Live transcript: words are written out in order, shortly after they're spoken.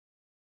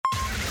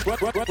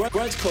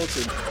Brunch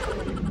culture.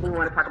 We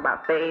want to talk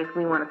about faith.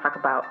 We want to talk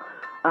about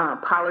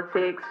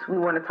politics. We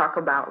want to talk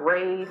about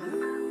race.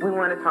 We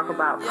want to talk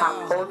about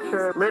pop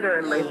culture.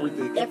 Literally,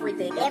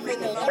 everything is up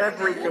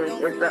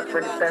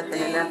for discussion,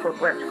 and that's what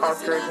brunch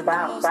culture is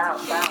about. It's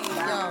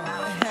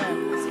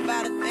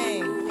about a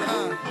thing.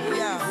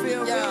 Feel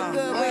real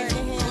good. Wave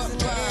your hands in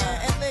the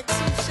air and lick 2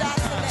 shots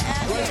in the air.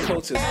 Brunch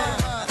culture.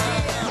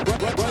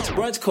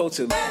 Brunch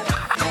culture.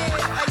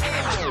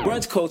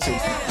 Brunch culture.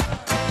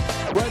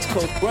 Brunch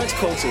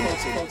culture.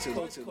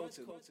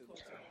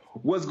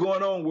 What's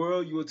going on,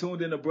 world? You are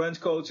tuned in to Brunch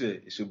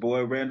Culture. It's your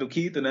boy, Randall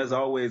Keith, and as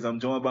always,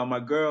 I'm joined by my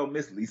girl,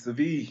 Miss Lisa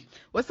V.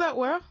 What's up,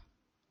 world?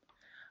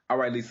 All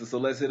right, Lisa, so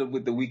let's hit up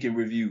with the weekend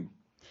review.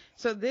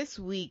 So this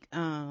week,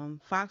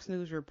 Fox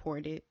News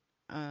reported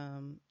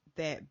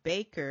that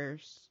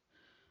bakers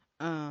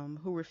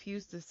who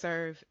refused to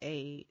serve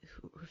a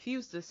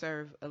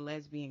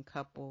lesbian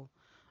couple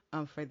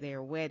for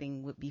their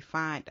wedding would be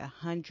fined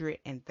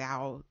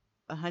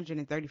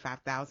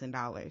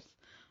 $135,000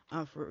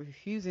 for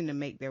refusing to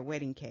make their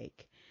wedding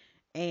cake.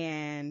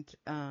 And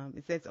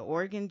it says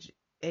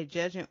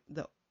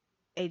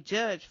a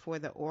judge for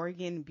the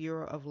Oregon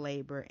Bureau of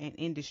Labor and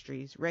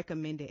Industries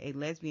recommended a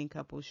lesbian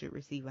couple should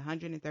receive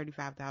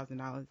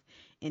 $135,000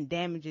 in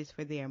damages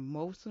for their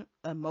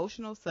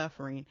emotional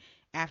suffering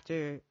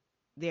after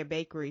their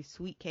bakery,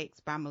 Sweet Cakes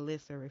by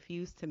Melissa,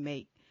 refused to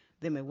make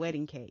them a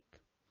wedding cake.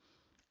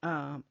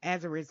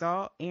 As a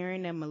result,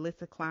 Aaron and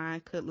Melissa Klein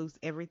could lose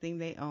everything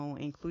they own,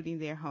 including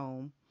their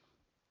home.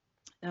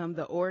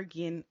 The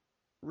Oregon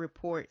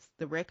reports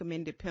the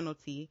recommended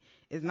penalty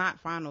is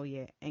not final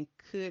yet and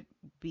could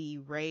be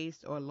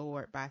raised or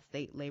lowered by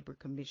State Labor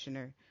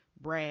Commissioner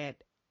Brad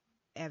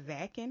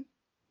Avakin.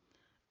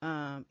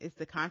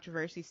 The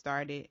controversy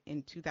started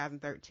in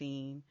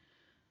 2013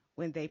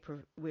 when they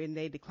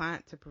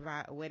declined to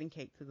provide a wedding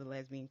cake to the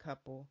lesbian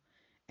couple,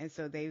 and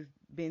so they've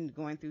been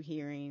going through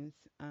hearings.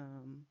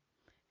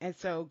 And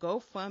so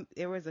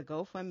there was a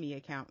GoFundMe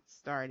account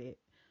started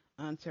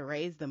to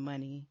raise the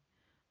money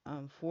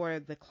for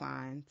the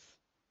Kleins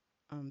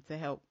to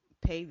help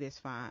pay this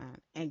fine,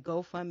 and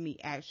GoFundMe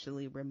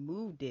actually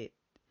removed it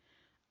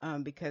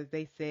because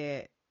they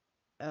said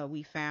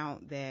we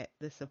found that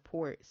the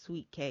Support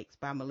Sweet Cakes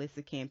by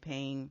Melissa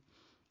campaign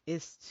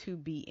is to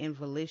be in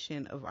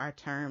violation of our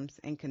terms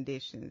and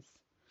conditions.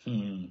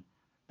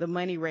 The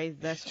money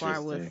raised thus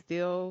far will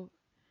still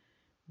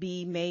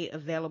be made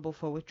available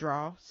for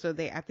withdrawal. So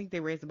I think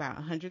they raised about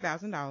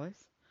 $100,000.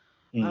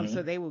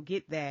 So they will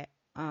get that.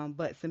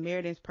 But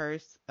Samaritan's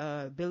Purse,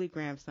 Billy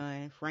Graham's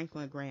son,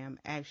 Franklin Graham,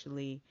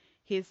 actually,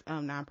 his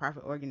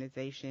nonprofit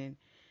organization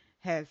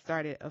has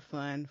started a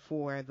fund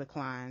for the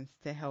Kleins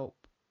to help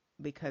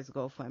because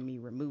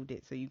GoFundMe removed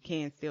it. So you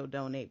can still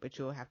donate, but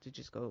you'll have to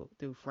just go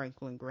through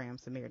Franklin Graham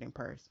Samaritan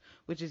Purse,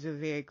 which is a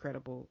very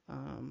credible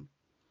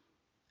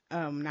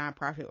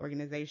nonprofit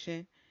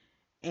organization.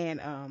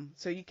 And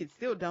so you could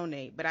still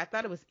donate. But I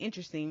thought it was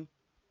interesting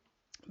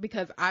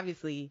because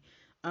obviously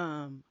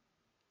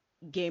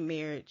gay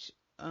marriage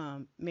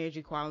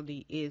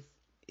equality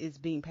is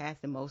being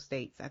passed in most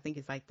states. I think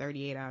it's like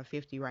 38 out of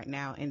 50 right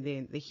now. And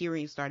then the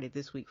hearing started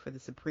this week for the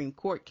Supreme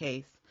Court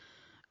case.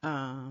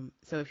 So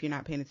if you're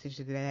not paying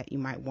attention to that, you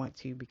might want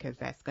to, because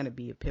that's going to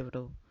be a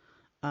pivotal,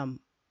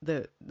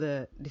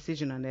 the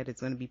decision on that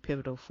is going to be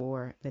pivotal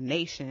for the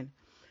nation.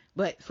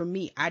 But for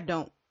me, I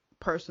don't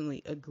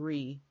personally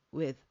agree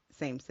with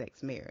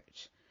same-sex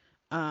marriage.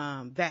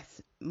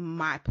 That's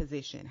my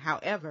position.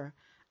 However,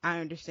 I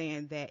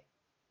understand that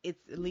it's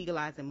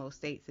legalized in most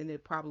states and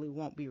it probably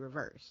won't be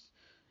reversed.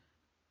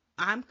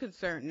 I'm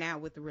concerned now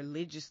with the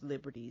religious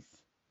liberties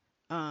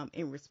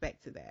in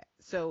respect to that.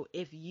 So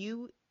if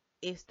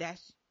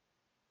that's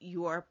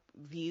your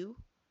view,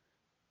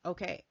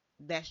 okay,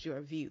 that's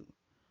your view.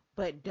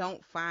 But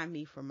don't find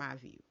me for my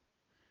view.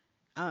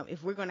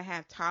 If we're going to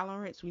have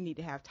tolerance, we need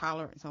to have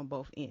tolerance on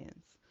both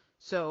ends.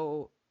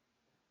 So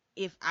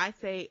if I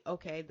say,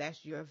 okay,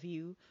 that's your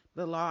view,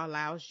 the law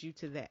allows you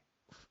to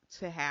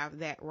have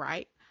that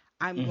right,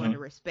 I'm going to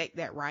respect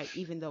that right,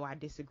 even though I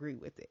disagree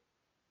with it.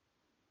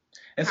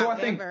 And so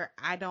However,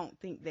 I don't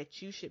think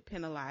that you should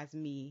penalize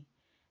me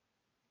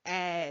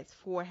as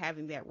for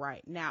having that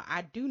right. Now,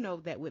 I do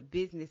know that with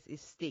business is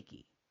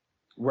sticky.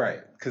 Right,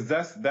 because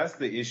that's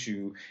the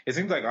issue. It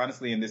seems like,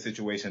 honestly, in this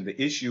situation, the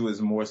issue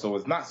is more so,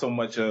 it's not so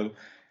much of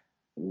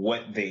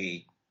what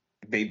they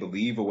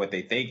believe or what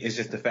they think. It's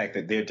just the fact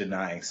that they're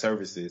denying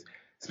services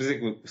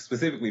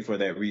specifically for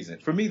that reason.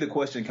 For me, the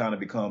question kind of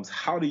becomes,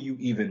 how do you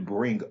even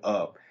bring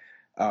up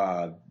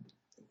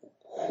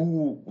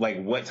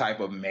what type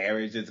of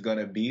marriage it's going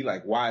to be?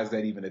 Like, why is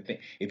that even a thing?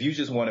 If you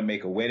just want to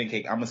make a wedding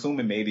cake, I'm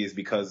assuming maybe it's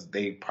because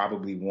they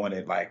probably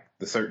wanted like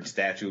the certain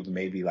statue of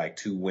maybe like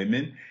 2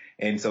 women.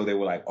 And so they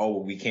were like, oh,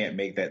 well, we can't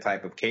make that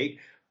type of cake.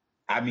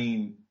 I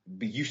mean,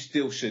 but you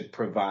still should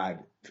provide.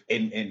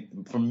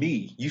 And for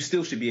me, you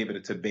still should be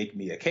able to bake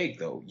me a cake,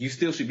 though. You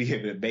still should be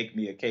able to bake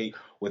me a cake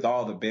with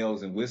all the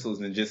bells and whistles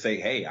and just say,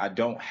 hey, I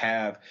don't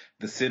have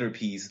the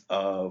centerpiece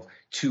of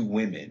 2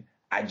 women.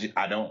 I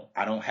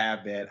don't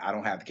have that. I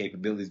don't have the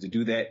capabilities to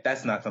do that.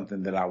 That's not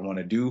something that I want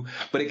to do.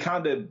 But it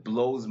kind of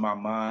blows my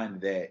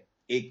mind that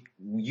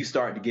you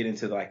start to get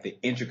into like the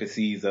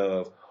intricacies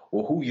of,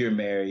 well, who you're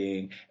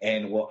marrying,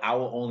 and well, I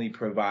will only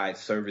provide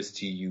service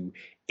to you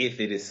if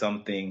it is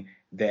something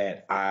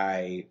that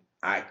I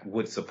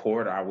would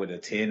support, or I would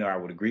attend, or I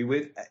would agree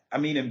with. I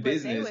mean, in But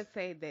business, they would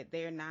say that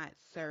they're not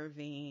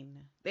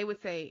serving. They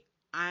would say,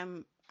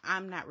 I'm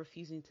not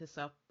refusing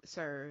to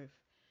serve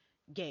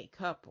gay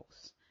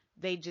couples.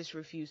 They just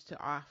refuse to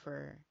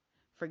offer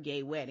for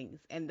gay weddings.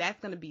 And that's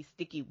going to be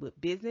sticky with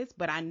business.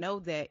 But I know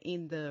that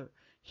in the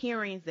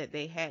hearings that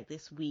they had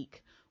this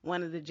week,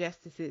 one of the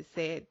justices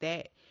said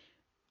that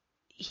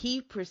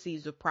he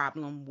perceives a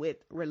problem with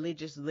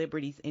religious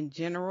liberties in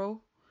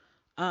general,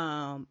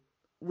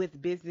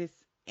 with business.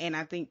 And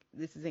I think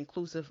this is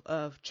inclusive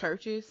of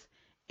churches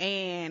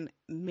and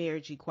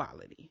marriage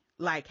equality.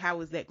 Like,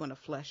 how is that going to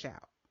flush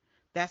out?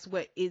 That's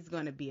what is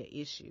going to be an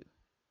issue.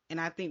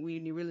 And I think we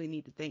really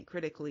need to think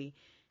critically,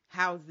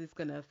 how is this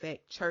going to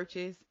affect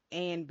churches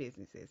and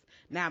businesses?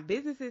 Now,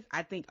 businesses,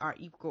 I think, are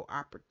equal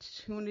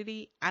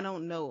opportunity. I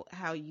don't know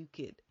how you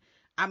could.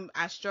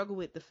 I struggle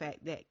with the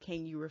fact that,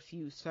 can you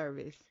refuse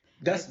service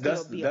and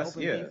still be an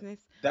open business?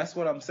 That's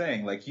what I'm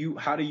saying. Like,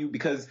 how do you,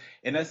 because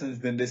in essence,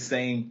 then this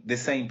same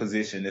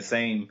position, the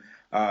same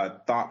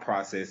thought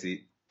process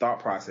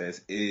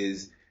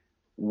is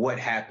what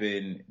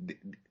happened.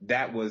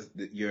 That was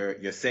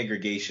your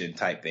segregation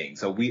type thing.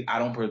 So I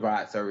don't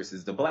provide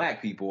services to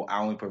black people.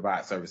 I only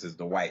provide services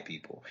to white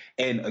people.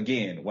 And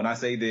again, when I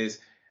say this,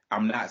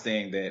 I'm not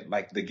saying that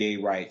like the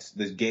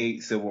gay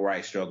civil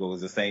rights struggle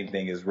is the same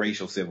thing as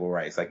racial civil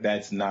rights. Like,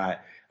 that's not,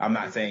 I'm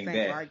not saying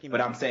that, argument.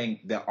 but I'm saying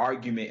the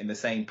argument in the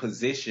same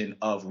position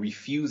of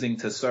refusing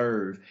to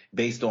serve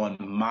based on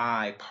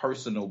my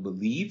personal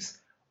beliefs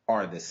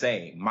are the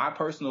same. My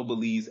personal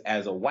beliefs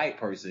as a white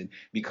person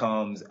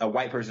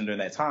during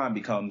that time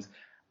becomes,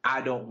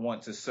 I don't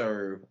want to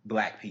serve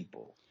black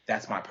people.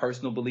 That's my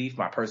personal belief.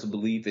 My personal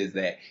belief is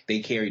that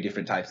they carry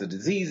different types of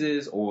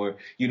diseases, or,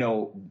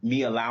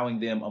 me allowing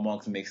them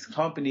amongst mixed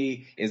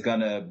company is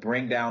going to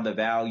bring down the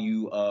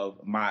value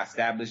of my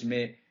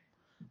establishment.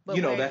 But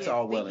That's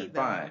all well and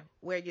fine.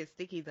 Where it gets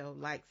sticky though,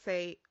 like,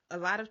 say a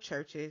lot of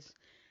churches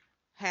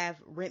have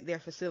rent their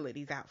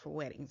facilities out for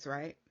weddings,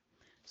 right?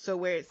 So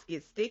where it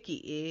gets sticky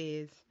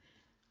is,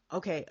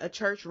 okay, a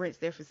church rents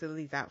their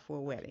facilities out for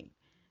a wedding.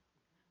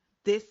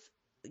 This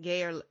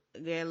gay or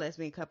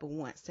lesbian couple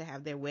wants to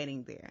have their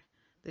wedding there.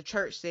 The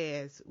church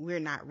says, we're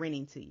not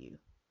renting to you.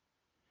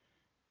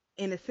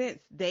 In a sense,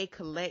 they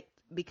collect,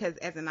 because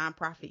as a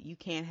nonprofit, you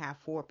can have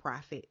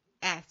for-profit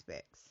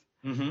aspects.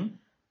 Mm-hmm.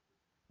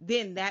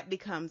 Then that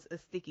becomes a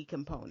sticky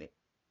component.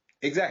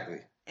 Exactly.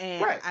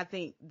 And right. I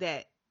think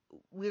that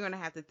we're going to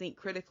have to think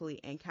critically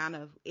and kind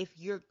of, if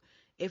you're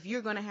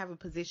going to have a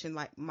position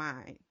like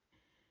mine,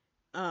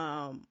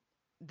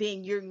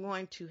 then you're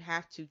going to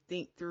have to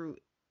think through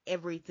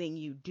everything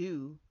you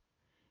do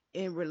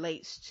in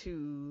relates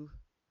to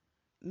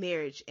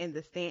marriage and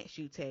the stance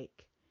you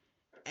take,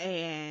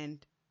 and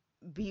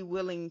be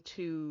willing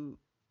to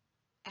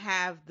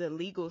have the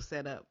legal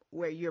setup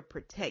where you're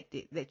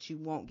protected, that you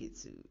won't get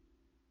sued.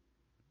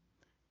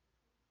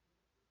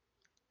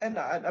 And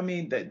I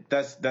mean,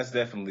 that's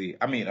definitely,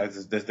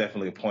 that's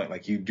definitely a point.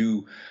 Like,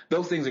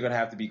 those things are going to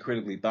have to be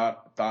critically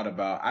thought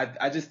about.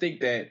 I just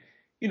think that,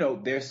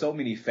 there's so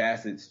many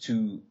facets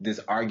to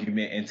this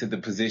argument and to the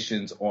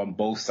positions on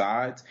both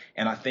sides.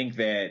 And I think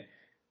that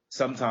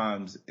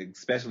sometimes,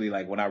 especially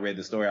like when I read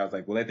the story, I was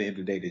like, well, at the end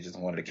of the day, they just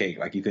wanted a cake.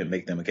 Like, you couldn't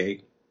make them a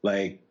cake.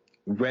 Like,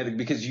 rather,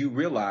 because you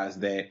realize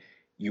that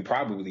you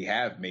probably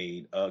have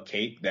made a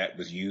cake that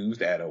was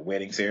used at a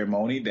wedding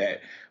ceremony that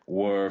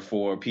were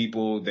for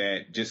people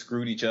that just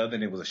screwed each other,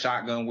 and it was a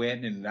shotgun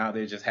wedding, and now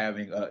they're just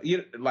having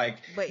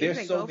But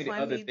there's so many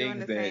other things doing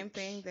the same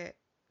thing that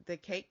the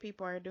cake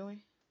people are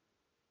doing.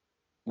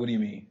 What do you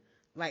mean?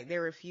 Like,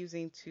 they're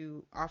refusing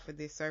to offer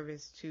this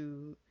service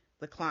to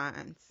the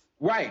clients.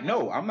 Right.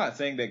 No, I'm not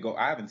saying that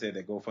I haven't said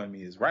that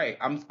GoFundMe is right.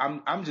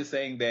 I'm just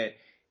saying that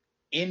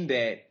in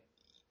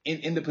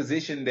the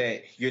position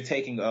that you're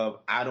taking of,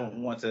 I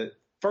don't want to,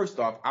 first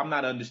off, I'm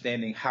not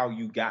understanding how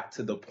you got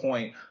to the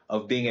point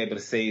of being able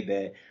to say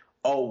that,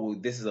 oh,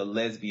 this is a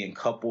lesbian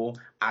couple,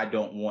 I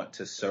don't want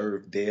to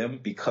serve them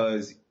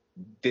because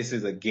this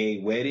is a gay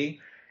wedding.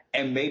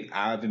 And maybe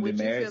I haven't been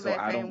married, so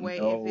I don't know. Would you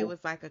feel that same way if it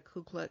was like a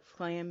Ku Klux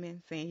Klanman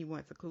saying he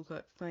wants a Ku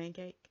Klux Klan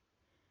cake?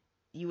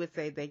 You would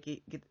say they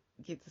get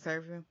to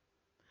serve him?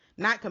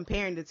 Not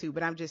comparing the two,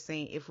 but I'm just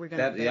saying, if we're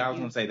going to... Yeah, I was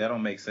going to say, that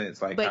don't make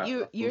sense. Like, but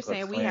you're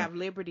saying we have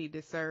liberty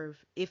to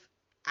serve. If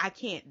I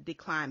can't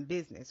decline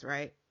business,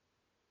 right?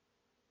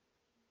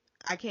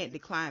 I can't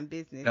decline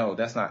business. No,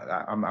 that's not...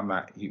 I'm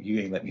not...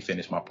 You ain't let me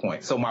finish my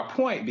point. So my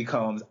point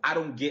becomes, I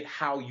don't get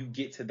how you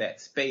get to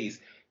that space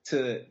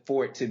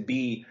for it to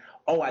be,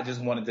 oh, I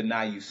just want to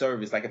deny you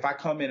service. Like, if I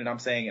come in and I'm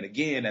saying, and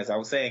again, as I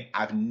was saying,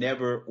 I've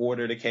never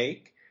ordered a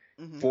cake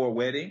for a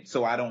wedding,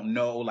 so I don't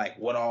know like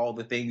what all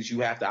the things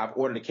you have to. I've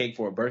ordered a cake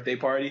for a birthday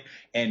party,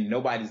 and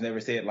nobody's never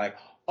said like,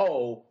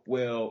 oh,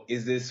 well, who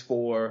is this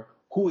for?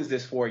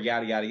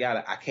 Yada, yada,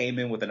 yada. I came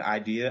in with an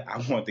idea. I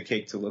want the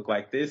cake to look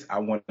like this. I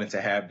wanted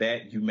to have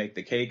that. You make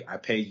the cake. I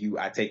pay you.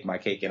 I take my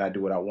cake and I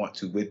do what I want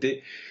to with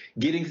it.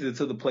 Getting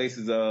to the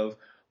places of,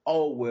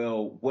 oh,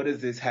 well, what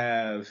does this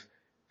have?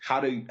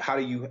 How do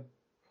you,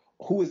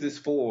 who is this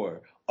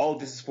for? Oh,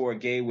 this is for a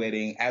gay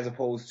wedding as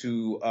opposed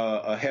to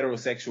a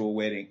heterosexual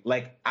wedding.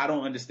 Like, I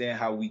don't understand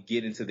how we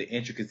get into the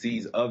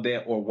intricacies of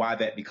that or why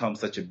that becomes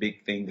such a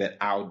big thing that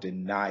I'll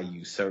deny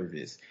you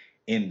service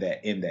in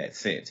that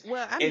sense.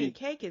 Well, I mean,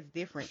 cake is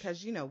different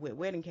because, with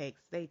wedding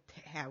cakes, they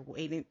have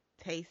wedding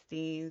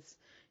tastings.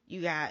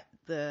 You got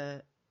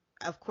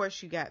of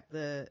course, you got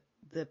the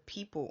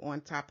people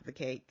on top of the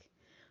cake.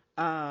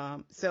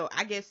 So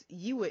I guess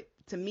you would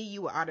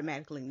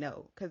automatically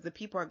know because the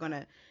people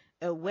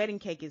a wedding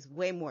cake is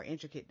way more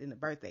intricate than the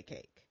birthday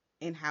cake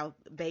and how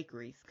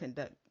bakeries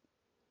conduct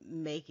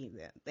making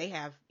them. They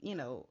have,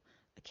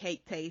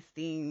 cake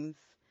tastings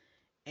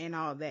and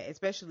all that,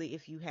 especially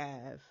if you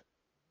have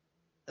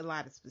a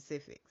lot of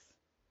specifics.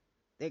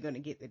 They're going to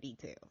get the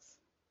details.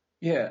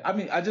 Yeah, I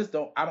mean, I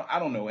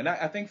don't know. And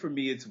I think for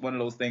me, it's one of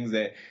those things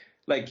that,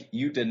 like,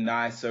 you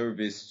deny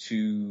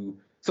services,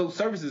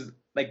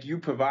 like, you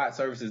provide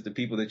services to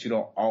people that you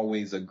don't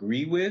always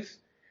agree with.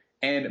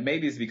 And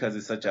maybe it's because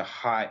it's such a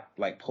hot,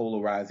 like,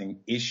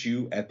 polarizing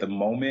issue at the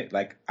moment.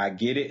 Like, I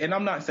get it. And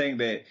I'm not saying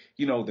that,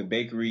 the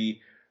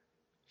bakery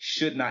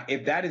should not,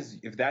 if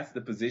that's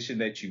the position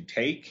that you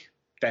take,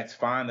 that's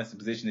fine. That's the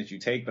position that you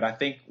take. But I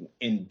think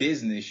in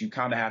business, you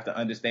kind of have to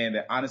understand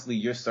that, honestly,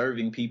 you're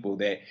serving people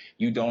that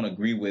you don't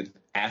agree with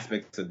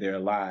aspects of their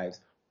lives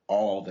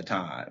all the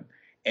time.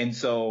 And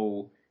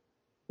so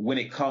when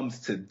it comes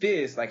to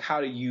this, like,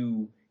 how do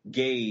you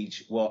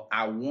gauge, well,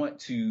 I want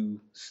to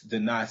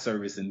deny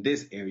service in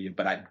this area,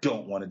 but I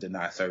don't want to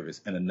deny service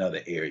in another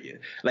area?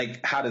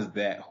 Like, how does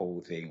that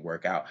whole thing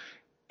work out?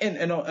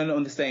 And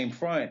on the same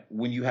front,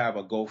 when you have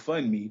a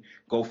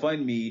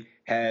GoFundMe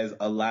has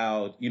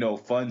allowed,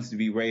 funds to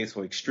be raised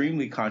for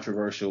extremely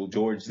controversial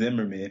George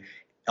Zimmerman,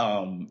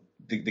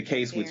 the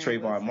case with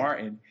Trayvon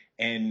Martin,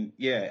 and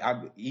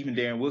even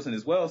Darren Wilson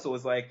as well. So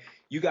it's like,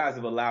 you guys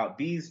have allowed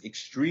these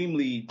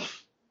extremely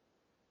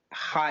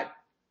hot,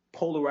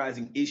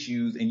 polarizing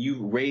issues, and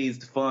you've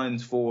raised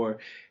funds for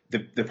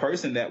the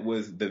person that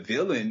was the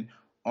villain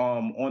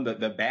on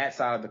the bad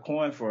side of the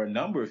coin for a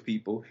number of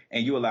people,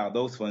 and you allow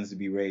those funds to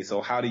be raised.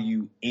 So how do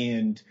you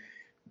end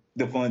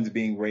the funds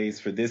being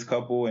raised for this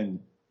couple and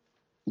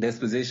this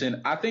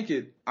position? I think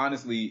it,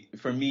 honestly,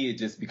 for me, it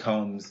just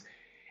becomes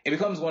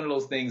one of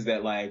those things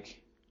that,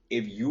 like,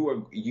 if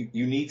you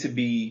need to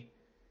be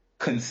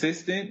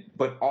consistent,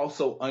 but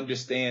also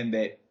understand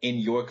that in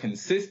your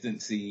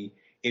consistency,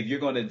 if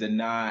you're going to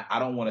deny, I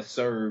don't want to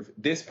serve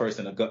this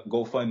person a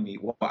GoFundMe.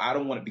 Well, I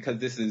don't want it because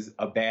this is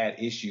a bad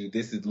issue.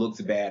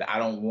 Looks bad. I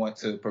don't want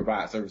to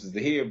provide services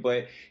to here,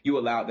 but you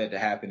allowed that to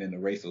happen in a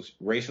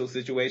racial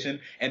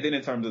situation. And then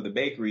in terms of the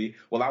bakery,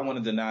 well, I want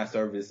to deny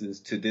services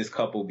to this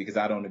couple because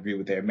I don't agree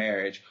with their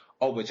marriage.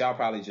 Oh, but y'all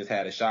probably just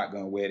had a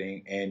shotgun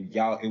wedding and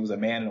it was a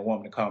man and a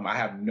woman to come. I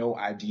have no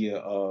idea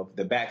of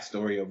the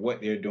backstory of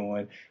what they're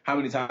doing, how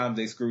many times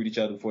they screwed each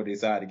other before they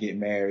decided to get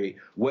married,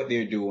 what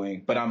they're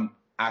doing. But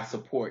I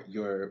support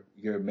your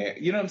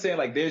marriage. You know what I'm saying?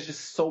 Like, there's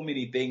just so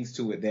many things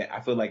to it that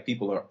I feel like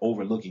people are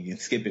overlooking and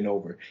skipping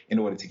over in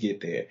order to get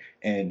there.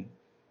 And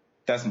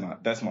that's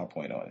my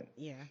point on it.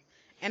 Yeah.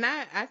 And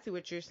I see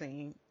what you're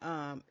saying.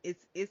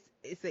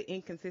 It's an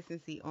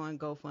inconsistency on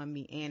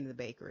GoFundMe and the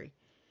bakery.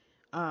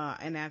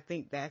 And I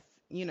think that's,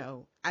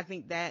 I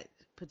think that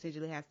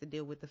potentially has to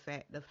deal with the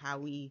fact of how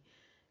we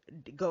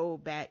go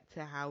back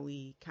to how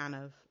we kind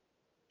of,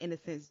 in a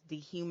sense,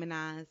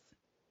 dehumanize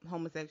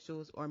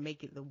homosexuals or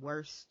make it the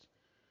worst.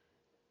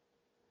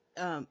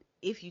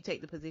 If you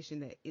take the position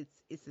that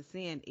it's a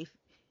sin,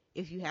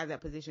 if you have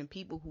that position,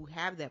 people who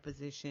have that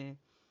position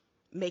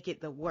make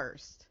it the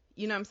worst.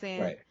 You know what I'm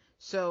saying? Right.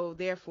 So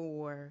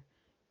therefore,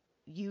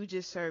 you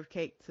just serve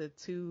cake to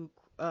two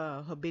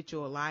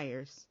habitual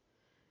liars,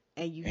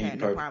 and you had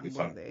no problem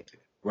with it.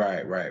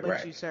 Right.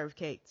 But you serve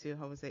cake to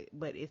homosexual,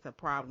 but it's a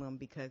problem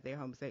because they're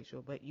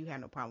homosexual. But you have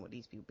no problem with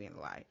these people being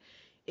a liar.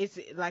 It's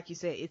like you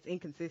said, it's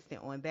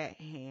inconsistent on that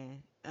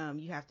hand.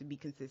 You have to be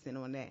consistent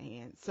on that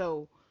hand.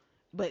 So,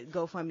 but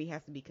GoFundMe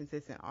has to be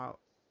consistent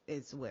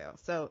as well.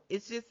 So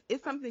it's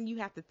something you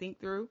have to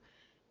think through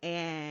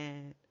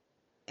and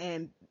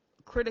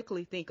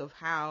critically think of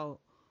how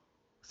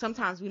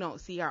sometimes we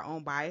don't see our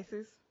own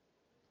biases.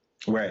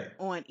 Right.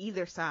 On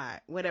either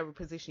side, whatever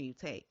position you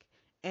take,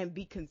 and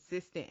be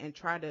consistent and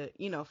try to,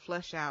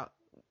 flush out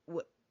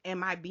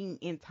am I being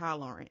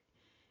intolerant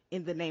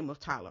in the name of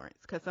tolerance?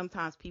 Because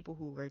sometimes people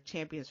who are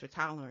champions for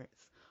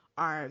tolerance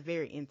are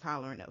very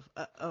intolerant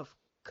of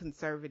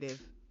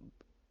conservative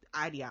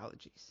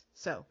ideologies.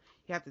 So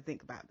you have to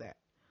think about that.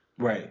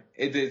 Right.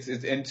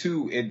 And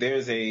two,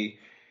 there's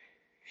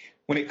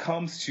when it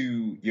comes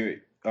to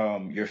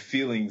your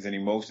feelings and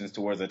emotions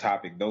towards a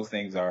topic, those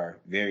things are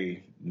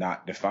very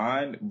not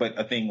defined, but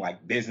a thing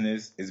like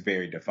business is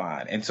very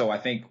defined. And so I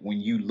think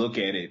when you look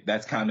at it,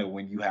 that's kind of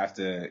when you have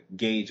to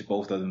gauge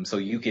both of them. So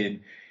you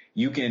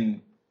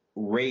can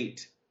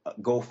rate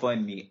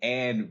GoFundMe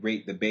and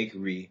rate the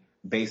bakery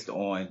based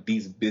on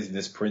these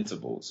business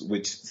principles,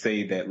 which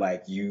say that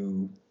like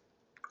you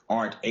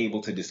aren't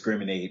able to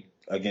discriminate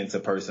against a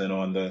person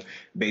on the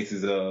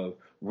basis of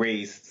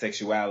race,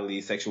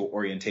 sexuality, sexual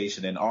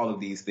orientation, and all of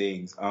these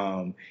things.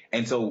 And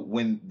so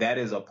when that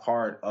is a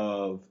part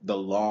of the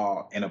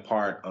law and a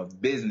part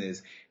of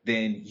business,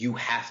 then you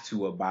have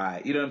to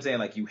abide. You know what I'm saying?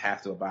 Like you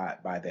have to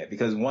abide by that,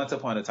 because once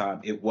upon a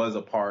time, it was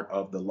a part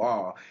of the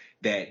law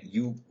that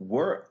you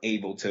were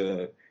able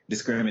to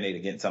discriminate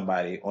against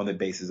somebody on the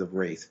basis of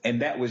race.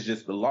 And that was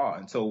just the law.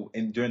 And so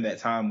during that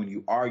time, when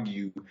you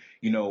argue,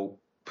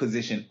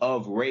 position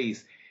of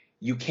race,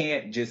 you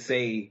can't just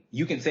say,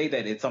 you can say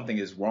that something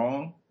is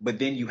wrong, but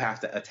then you have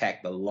to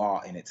attack the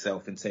law in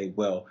itself and say,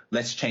 well,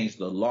 let's change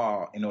the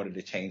law in order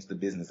to change the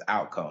business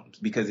outcomes.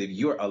 Because if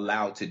you're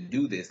allowed to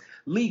do this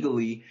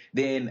legally,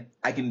 then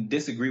I can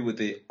disagree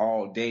with it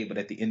all day, but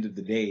at the end of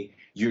the day,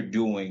 you're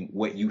doing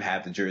what you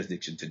have the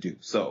jurisdiction to do.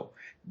 So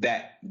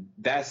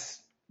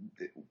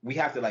we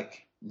have to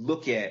like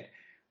look at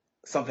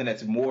something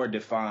that's more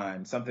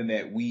defined, something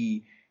that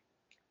we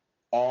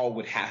all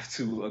would have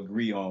to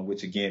agree on,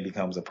 which again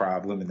becomes a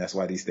problem. And that's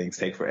why these things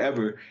take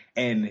forever.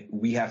 And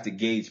we have to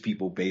gauge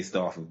people based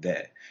off of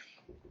that.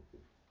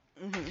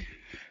 Mm-hmm.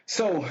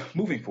 So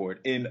moving forward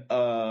in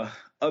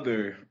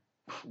other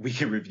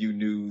weekend review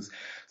news.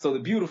 So the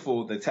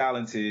beautiful, the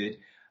talented,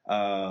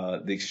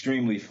 the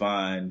extremely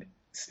fine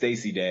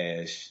Stacey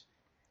Dash.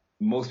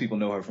 Most people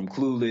know her from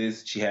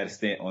Clueless. She had a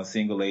stint on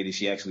Single Ladies.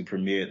 She actually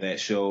premiered that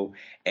show.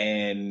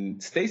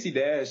 And Stacey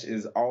Dash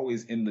is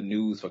always in the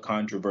news for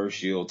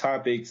controversial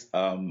topics.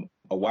 A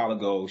while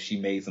ago, she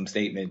made some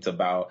statements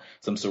about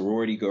some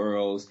sorority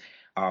girls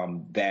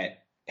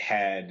that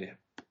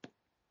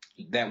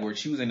were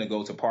choosing to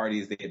go to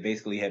parties. They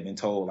basically had been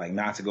told like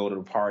not to go to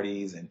the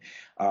parties and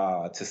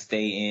to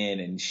stay in.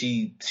 And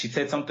she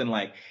said something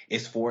like,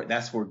 that's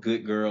for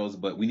good girls,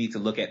 but we need to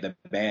look at the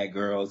bad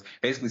girls.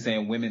 Basically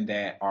saying women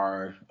that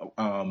are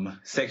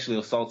sexually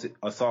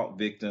assault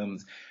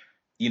victims,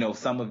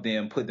 some of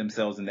them put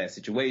themselves in that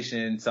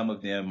situation. Some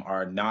of them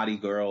are naughty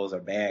girls or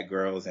bad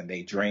girls, and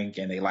they drink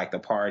and they like to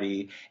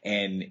party.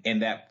 And in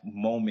that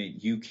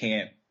moment, you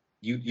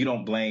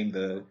don't blame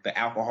the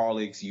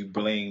alcoholics. You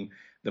blame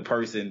the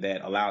person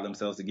that allowed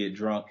themselves to get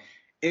drunk.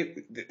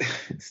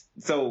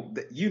 So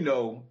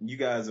you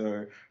guys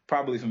are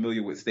probably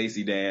familiar with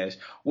Stacey Dash.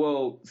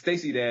 Well,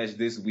 Stacey Dash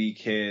this week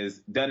has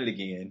done it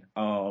again.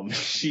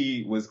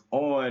 She was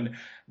on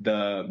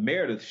the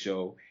Meredith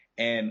show,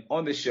 and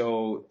on the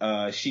show,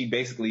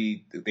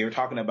 they were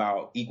talking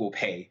about equal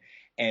pay,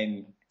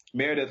 and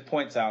Meredith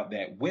points out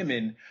that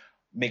women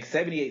make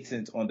 78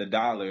 cents on the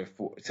dollar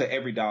to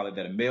every dollar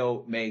that a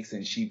male makes,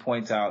 and she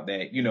points out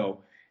that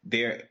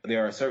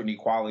there are certain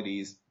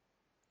equalities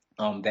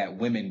that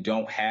women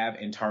don't have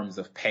in terms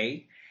of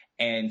pay.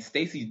 And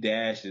Stacey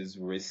Dash's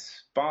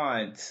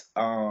response,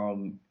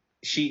 after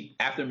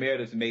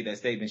Meredith made that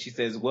statement, she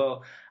says,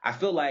 well, I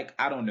feel like,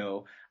 I don't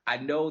know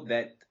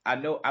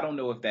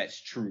if that's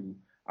true.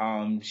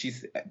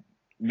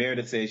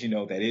 Meredith says,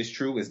 that is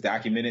true. It's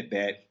documented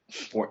that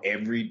for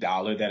every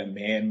dollar that a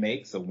man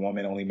makes, a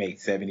woman only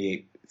makes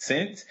 78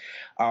 cents.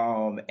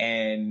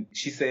 And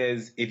she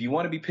says, if you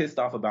want to be pissed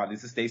off about it,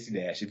 this is Stacey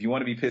Dash. If you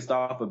want to be pissed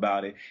off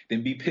about it,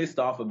 then be pissed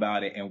off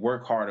about it and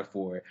work harder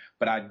for it.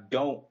 But I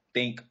don't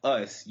think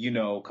us,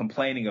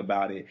 complaining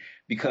about it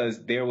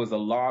because there was a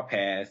law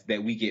passed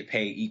that we get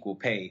paid equal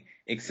pay,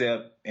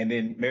 and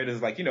then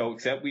Meredith's like,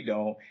 except we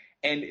don't.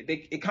 And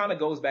it kind of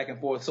goes back and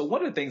forth. So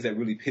one of the things that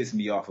really pissed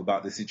me off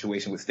about the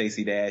situation with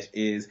Stacey Dash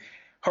is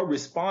her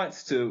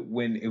response to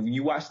when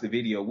you watch the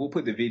video. We'll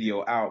put the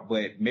video out,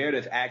 but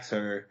Meredith asks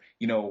her,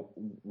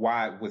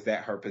 why was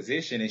that her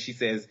position? And she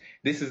says,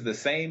 this is the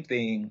same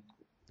thing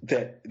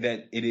that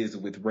it is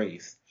with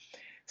race.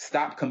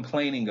 Stop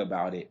complaining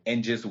about it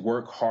and just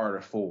work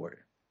harder for it.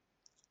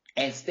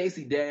 And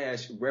Stacey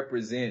Dash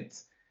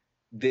represents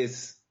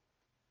this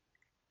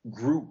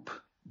group,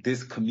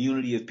 this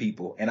community of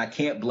people. And I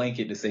can't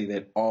blanket to say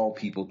that all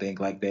people think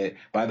like that.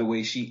 By the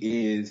way, she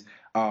is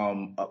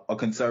a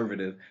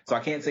conservative. So I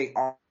can't say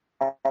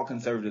all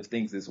conservatives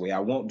think this way. I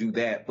won't do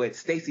that. But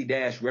Stacey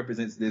Dash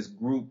represents this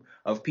group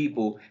of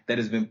people that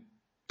has been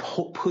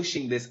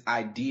pushing this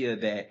idea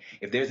that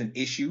if there's an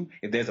issue,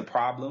 if there's a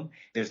problem,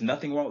 there's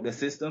nothing wrong with the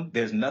system.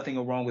 There's nothing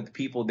wrong with the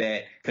people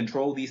that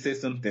control these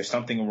systems. There's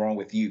something wrong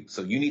with you.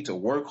 So you need to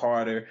work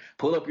harder,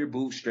 pull up your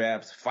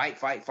bootstraps,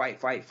 fight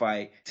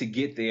to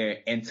get there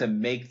and to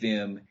make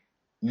them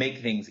make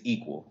things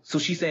equal. So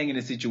she's saying in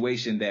a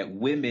situation that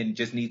women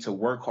just need to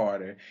work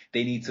harder.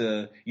 They need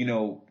to,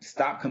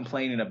 stop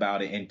complaining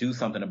about it and do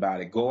something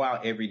about it. Go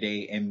out every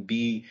day and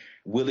be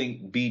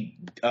willing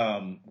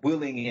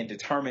and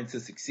determined to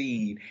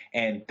succeed.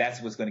 And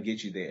that's what's going to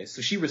get you there.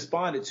 So she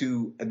responded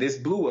to this,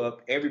 blew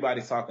up.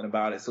 Everybody's talking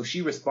about it. So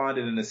she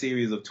responded in a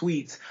series of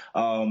tweets,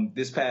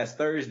 this past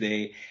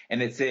Thursday,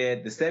 and it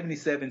said the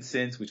 77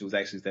 cents, which was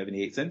actually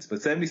 78 cents,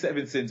 but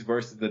 77 cents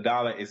versus the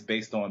dollar is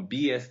based on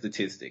BS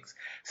statistics.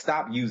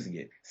 Stop using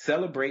it.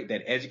 Celebrate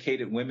that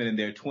educated women in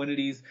their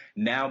 20s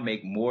now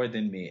make more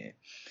than men.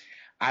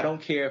 I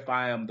don't care if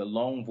I am the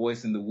lone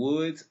voice in the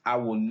woods. I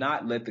will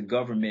not let the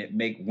government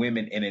make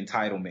women an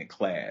entitlement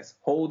class.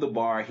 Hold the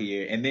bar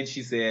here. And then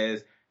she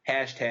says,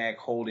 hashtag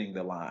holding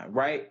the line,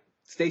 right?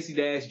 Stacey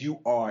Dash, you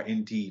are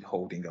indeed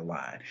holding the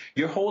line.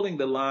 You're holding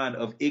the line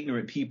of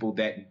ignorant people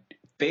that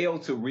fail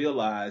to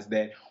realize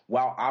that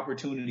while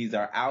opportunities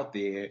are out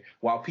there,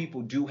 while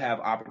people do have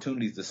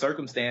opportunities, the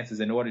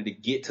circumstances in order to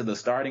get to the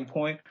starting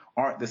point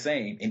aren't the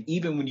same. And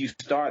even when you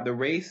start the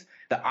race,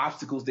 the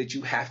obstacles that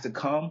you have to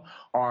come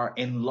are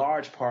in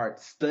large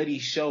part, study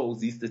shows,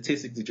 these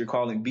statistics that you're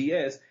calling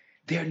BS,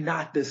 they're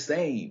not the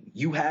same.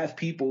 You have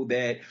people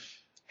that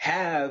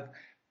have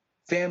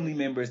family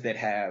members that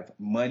have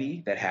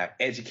money, that have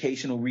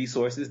educational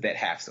resources, that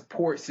have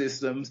support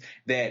systems,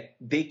 that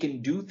they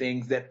can do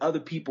things that other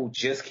people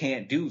just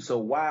can't do. So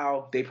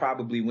while they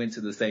probably went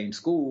to the same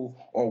school,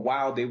 or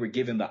while they were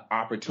given the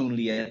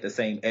opportunity at the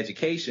same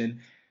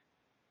education,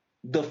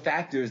 the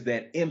factors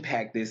that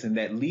impact this and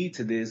that lead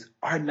to this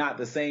are not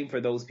the same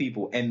for those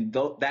people. And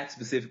that's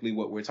specifically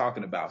what we're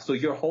talking about. So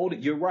you're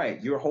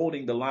right. You're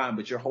holding the line,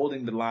 but you're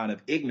holding the line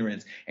of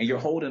ignorance, and you're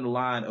holding the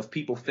line of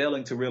people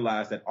failing to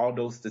realize that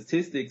although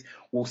statistics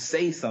will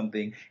say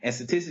something and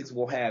statistics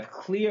will have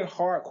clear,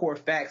 hardcore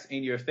facts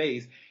in your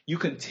face, you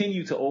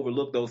continue to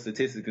overlook those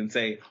statistics and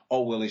say,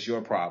 oh, well, it's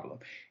your problem.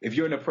 If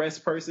you're an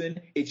oppressed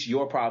person, it's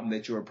your problem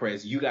that you're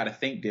oppressed. You got to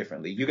think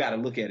differently. You got to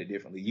look at it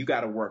differently. You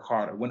got to work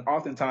harder. When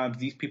oftentimes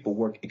these people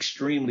work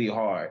extremely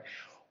hard.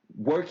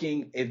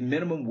 Working, if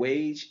minimum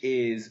wage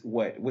is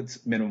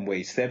what's minimum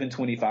wage?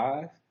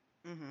 $7.25?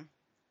 Mm-hmm.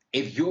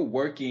 If you're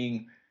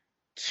working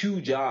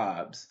 2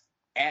 jobs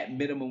at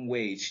minimum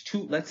wage,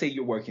 let's say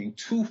you're working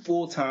 2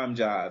 full-time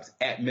jobs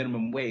at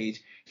minimum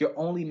wage, you're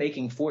only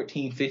making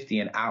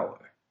 $14.50 an hour.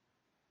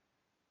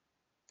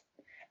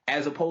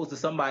 As opposed to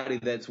somebody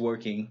that's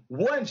working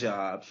 1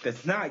 job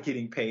that's not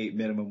getting paid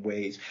minimum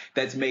wage,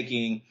 that's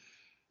making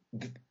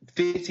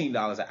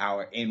 $15 an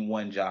hour in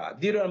 1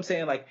 job. You know what I'm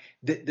saying? Like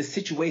the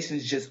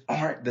situations just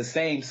aren't the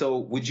same. So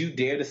would you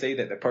dare to say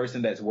that the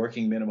person that's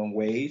working minimum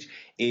wage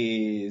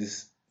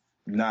is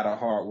not a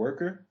hard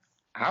worker?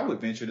 I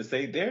would venture to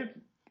say they're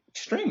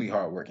extremely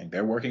hardworking.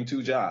 They're working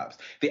 2 jobs.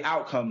 The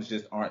outcomes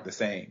just aren't the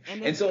same.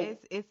 And so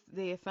it's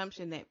the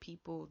assumption that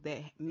people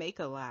that make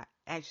a lot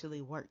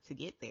actually work to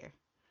get there.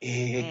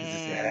 Exactly.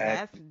 And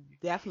that's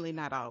definitely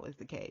not always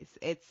the case.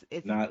 It's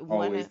not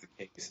always the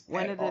case.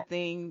 One of the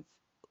things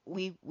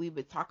we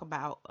would talk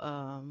about.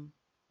 I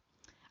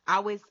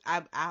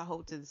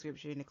hold to the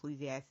scripture in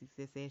Ecclesiastes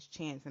that says,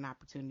 "Chance and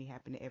opportunity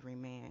happen to every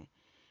man,"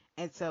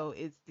 and so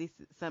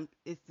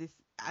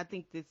I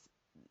think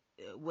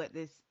what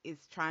this is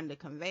trying to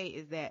convey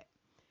is that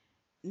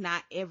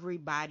not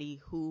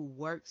everybody who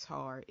works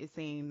hard is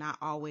saying not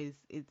always.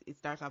 It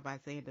starts off by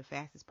saying the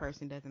fastest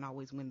person doesn't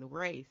always win the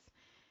race.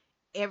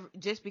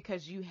 Just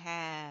because you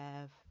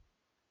have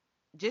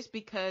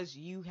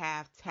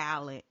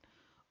talent,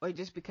 or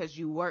just because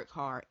you work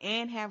hard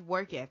and have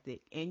work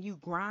ethic and you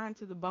grind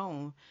to the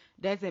bone,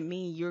 doesn't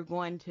mean you're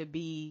going to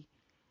be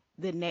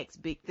the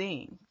next big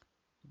thing.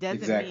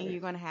 Doesn't mean you're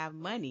going to have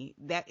money.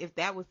 That if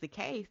that was the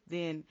case,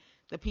 then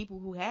the people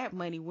who have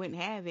money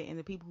wouldn't have it, and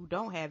the people who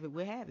don't have it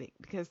would have it,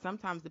 because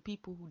sometimes the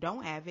people who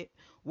don't have it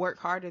work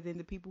harder than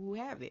the people who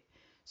have it.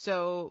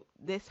 So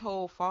this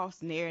whole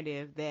false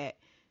narrative that,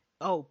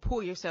 oh,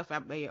 pull yourself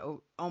out by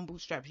your own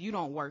bootstraps. You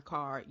don't work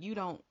hard. You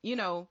don't,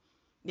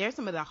 there's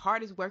some of the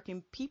hardest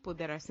working people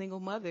that are single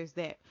mothers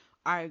that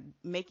are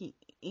making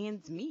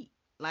ends meet.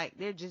 Like,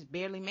 they're just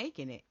barely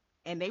making it.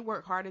 And they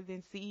work harder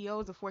than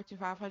CEOs of Fortune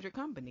 500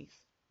 companies.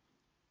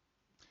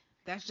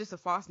 That's just a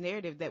false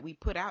narrative that we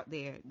put out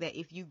there, that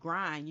if you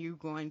grind, you're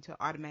going to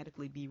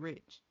automatically be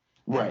rich.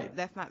 Right.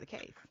 That's not the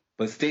case.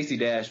 But Stacey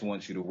Dash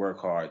wants you to work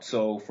hard.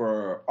 So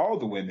for all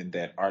the women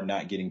that are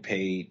not getting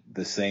paid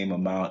the same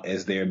amount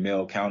as their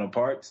male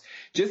counterparts,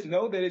 just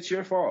know that it's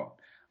your fault.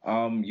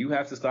 You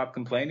have to stop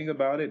complaining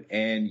about it,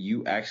 and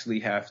you actually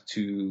have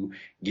to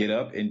get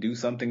up and do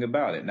something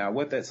about it. Now,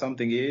 what that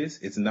something is,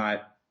 it's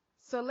not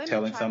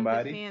telling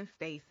somebody. To defend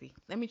Stacey.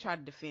 Let me try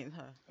to defend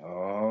her.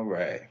 All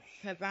right.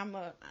 Because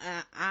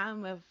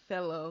I'm a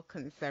fellow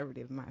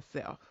conservative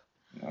myself.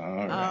 All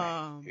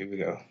right. Here we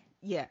go.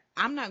 Yeah,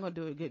 I'm not going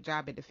to do a good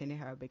job at defending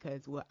her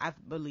because, well, I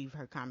believe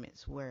her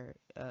comments were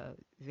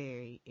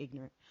very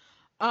ignorant.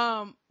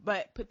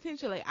 But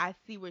potentially I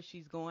see where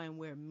she's going,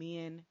 where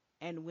men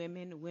and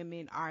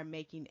women are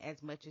making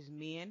as much as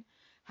men.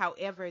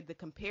 However, the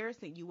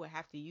comparison you would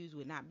have to use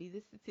would not be the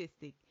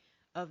statistic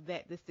of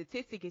that. The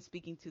statistic is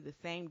speaking to the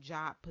same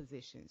job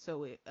position.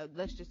 So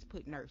let's just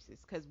put nurses,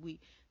 because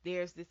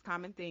there's this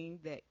common thing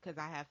that, because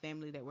I have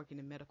family that work in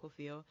the medical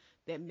field,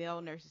 that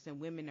male nurses and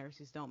women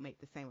nurses don't make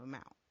the same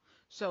amount.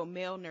 So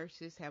male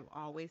nurses have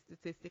always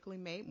statistically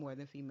made more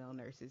than female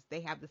nurses.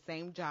 They have the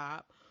same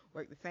job,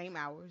 work the same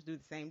hours, do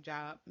the same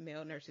job.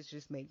 Male nurses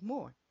just make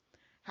more.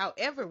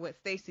 However, what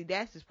Stacey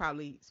Dash is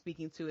probably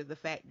speaking to is the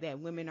fact that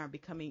women are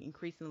becoming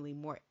increasingly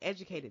more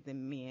educated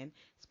than men,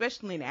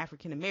 especially in the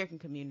African American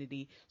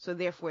community. So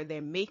therefore,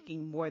 they're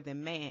making more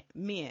than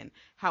men.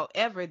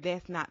 However,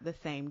 that's not the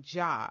same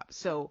job.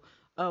 So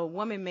a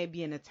woman may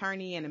be an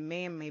attorney and a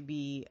man may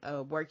be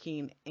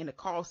working in a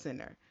call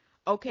center.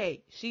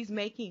 Okay, she's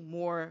making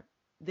more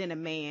than a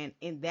man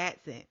in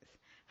that sense.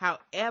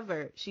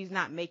 However, she's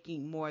not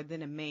making more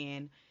than a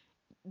man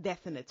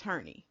that's an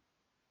attorney.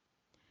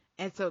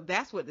 And so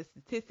that's what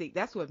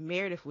that's what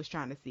Meredith was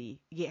trying to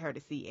get her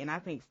to see. And I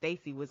think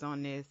Stacey was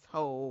on this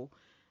whole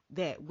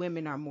that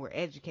women are more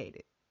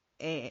educated.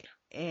 And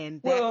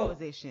that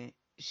position,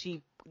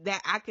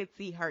 that I could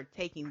see her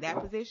taking that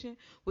position,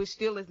 which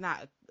still is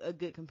not a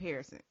good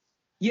comparison.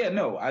 Yeah,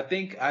 no, I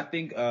think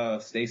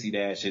Stacey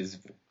Dash is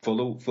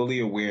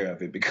fully aware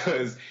of it,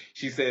 because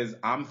she says,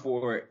 I'm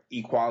for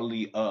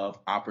equality of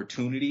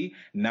opportunity,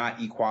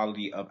 not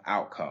equality of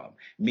outcome,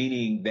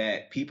 meaning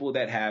that people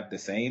that have the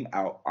same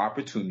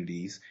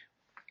opportunities,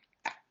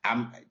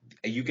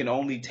 you can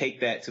only take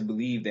that to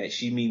believe that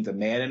she means a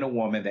man and a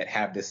woman that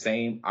have the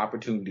same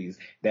opportunities,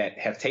 that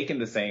have taken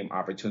the same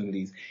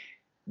opportunities.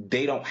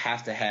 They don't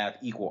have to have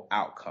equal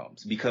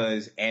outcomes,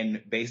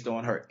 and based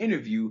on her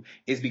interview,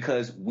 is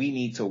because we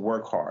need to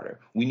work harder.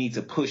 We need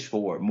to push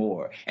forward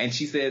more. And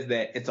she says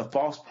that it's a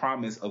false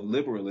promise of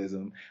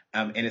liberalism,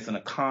 and it's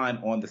a con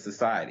on the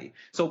society.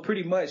 So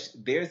pretty much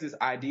there's this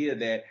idea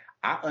that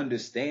I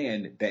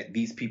understand that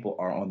these people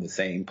are on the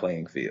same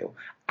playing field.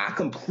 I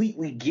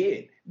completely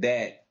get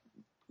that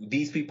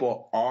these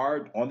people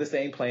are on the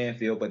same playing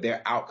field, but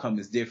their outcome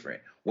is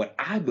different. What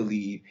I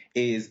believe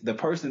is the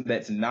person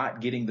that's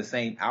not getting the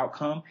same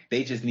outcome,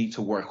 they just need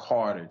to work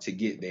harder to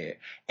get there.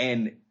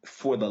 And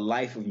for the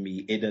life of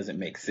me, it doesn't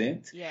make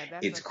sense. Yeah,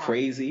 it's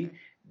crazy.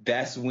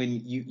 That's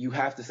when you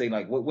have to say,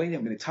 like, wait a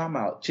minute, time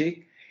out,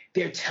 chick.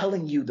 They're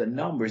telling you the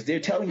numbers.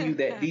 They're telling you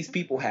that these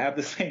people have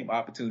the same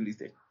opportunities.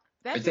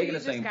 They're taking the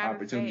same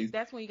opportunities.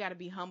 That's when you got to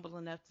be humble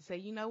enough to say,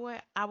 you know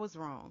what, I was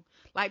wrong.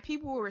 Like,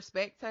 people will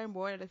respect her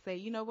more to say,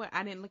 you know what,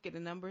 I didn't look at the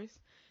numbers.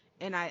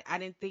 And I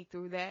didn't think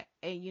through that.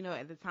 And,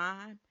 at the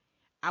time,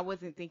 I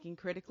wasn't thinking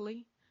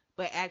critically.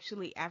 But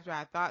actually, after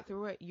I thought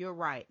through it, you're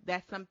right.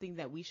 That's something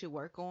that we should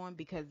work on,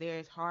 because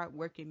there's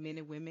hard-working men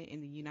and women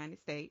in the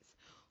United States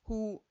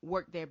who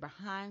work their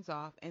behinds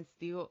off and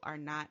still are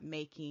not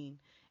making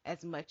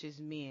as much as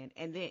men.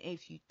 And then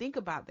if you think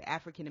about the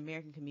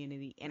African-American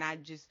community, and I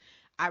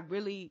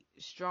really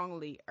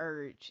strongly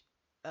urge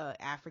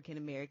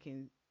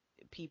African-American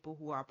people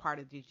who are part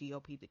of the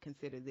GOP to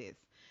consider this.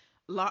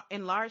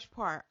 In large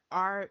part,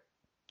 our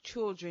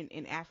children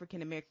in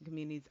African American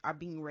communities are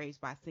being raised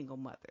by single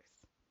mothers.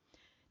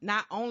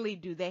 Not only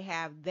do they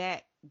have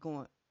that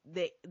going,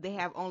 they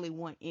have only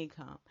one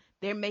income.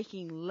 They're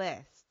making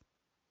less.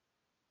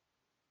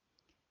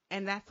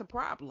 And that's a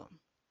problem,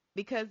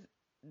 because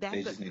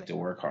they just need to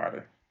work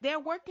harder. They're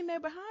working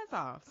their behinds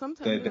off.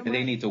 Sometimes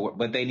they need to work,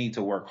 but they need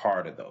to work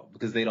harder though,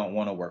 because they don't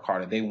want to work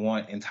harder. They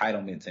want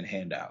entitlements and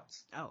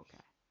handouts. Oh, okay.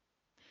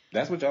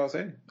 That's what y'all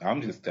said.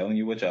 I'm just telling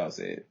you what y'all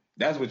said.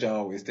 That's what y'all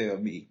always tell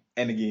me.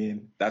 And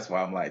again, that's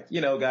why I'm like,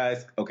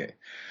 guys, okay.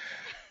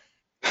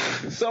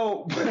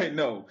 So, but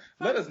no,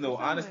 let us know.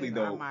 Honestly,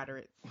 though,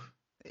 moderates.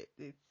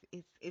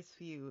 It's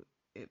few,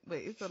 but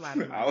it's a lot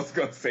of. I was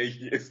gonna say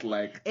it's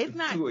like it's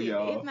not two of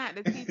y'all. It's not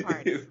the Tea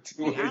Party. It's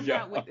two of I'm y'all.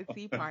 not with the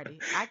Tea Party.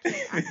 I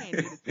can't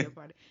do the Tea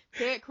Party.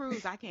 Ted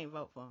Cruz, I can't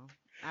vote for him.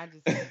 I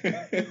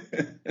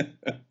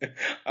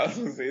was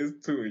gonna say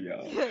it's two of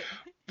y'all.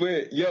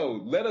 But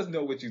let us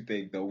know what you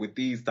think though with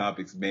these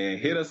topics, man.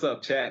 Hit us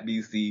up, Chat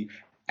BC,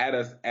 at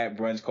us at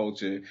Brunch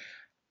Culture.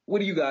 What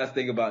do you guys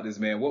think about this,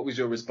 man? What was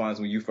your response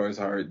when you first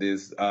heard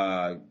this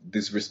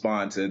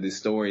response to this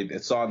story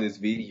that saw this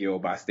video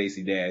by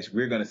Stacey Dash?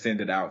 We're going to send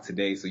it out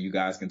today so you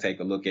guys can take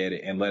a look at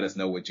it and let us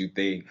know what you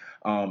think.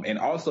 And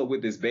also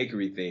with this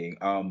bakery thing,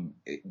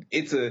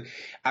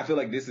 I feel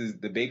like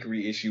the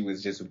bakery issue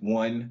is just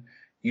one,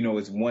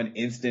 it's one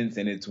instance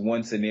and it's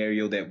one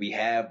scenario that we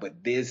have,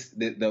 but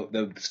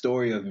the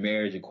story of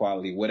marriage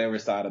equality, whatever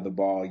side of the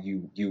ball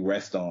you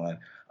rest on,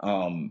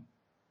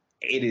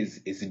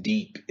 it's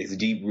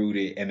deep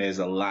rooted, and there's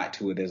a lot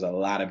to it. There's a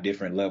lot of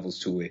different levels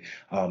to it.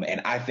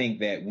 And I think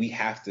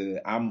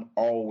that I'm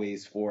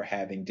always for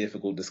having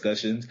difficult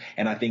discussions.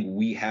 And I think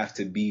we have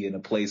to be in a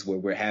place where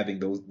we're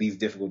having these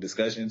difficult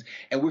discussions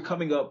and we're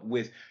coming up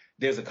with,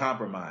 there's a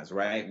compromise,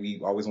 right?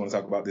 We always want to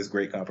talk about this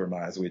great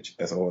compromise, which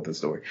that's a whole other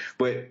story.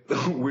 But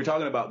we're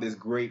talking about this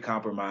great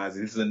compromise.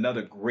 This is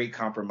another great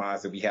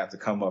compromise that we have to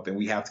come up, and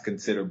we have to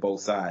consider both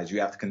sides.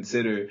 You have to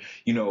consider,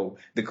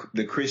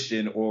 the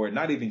Christian, or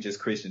not even just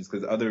Christians,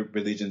 because other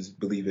religions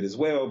believe it as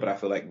well. But I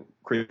feel like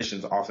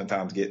Christians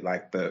oftentimes get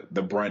like the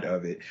brunt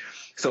of it.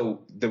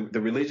 So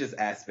the religious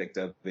aspect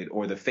of it,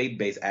 or the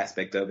faith-based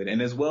aspect of it,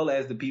 and as well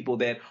as the people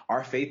that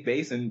are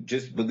faith-based and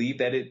just believe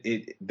that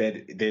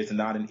that there's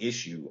not an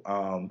issue.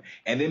 And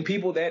then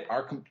people that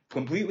are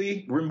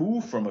completely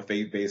removed from a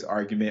faith-based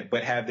argument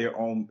but have their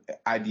own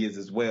ideas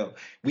as well.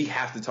 We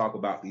have to talk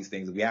about these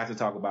things. We have to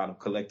talk about them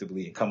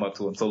collectively and come up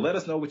to them. So let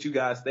us know what you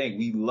guys think.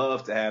 We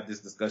love to have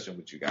this discussion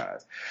with you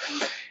guys.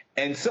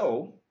 And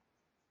so,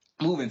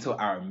 moving to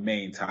our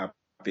main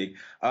topic,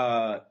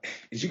 as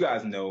you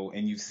guys know,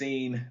 and you've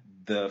seen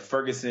the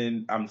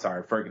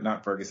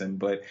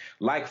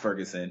like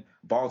Ferguson,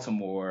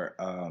 Baltimore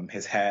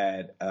has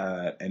had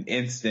an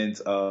instance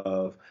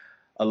of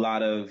a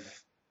lot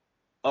of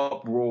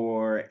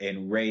uproar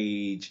and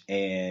rage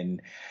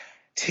and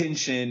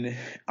tension,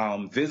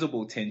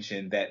 visible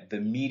tension that the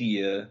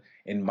media,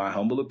 in my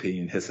humble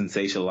opinion, has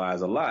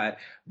sensationalized a lot.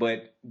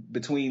 But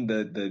between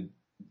the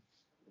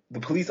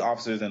police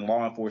officers and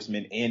law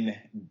enforcement in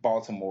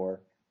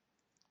Baltimore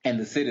and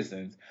the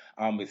citizens,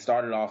 it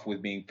started off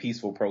with being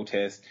peaceful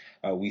protests.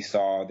 We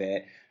saw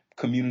that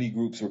community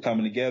groups were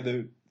coming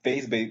together,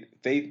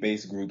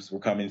 faith-based groups were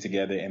coming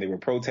together, and they were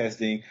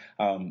protesting.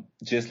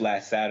 Just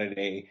last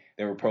Saturday,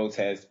 there were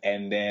protests,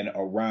 and then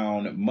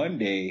around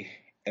Monday,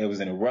 it was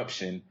an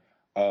eruption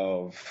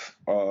of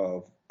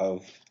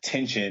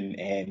tension,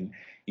 and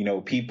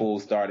we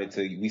started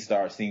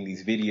seeing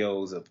these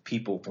videos of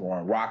people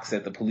throwing rocks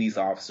at the police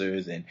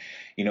officers. And,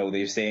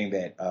 they're saying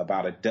that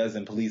about a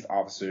dozen police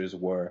officers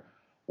were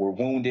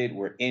wounded,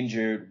 were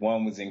injured.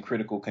 One was in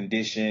critical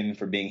condition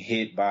for being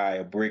hit by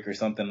a brick or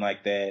something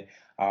like that.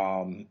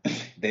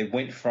 They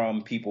went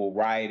from people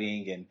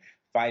rioting and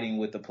fighting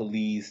with the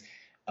police,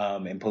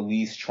 and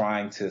police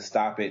trying to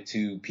stop it,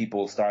 to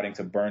people starting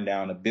to burn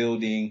down a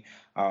building.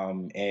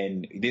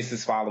 And this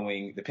is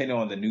following, depending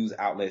on the news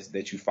outlets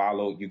that you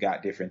follow, you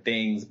got different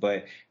things,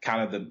 but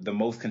kind of the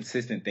most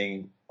consistent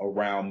thing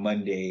around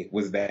Monday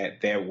was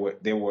that there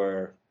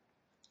were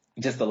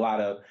just a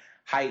lot of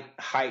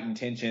heightened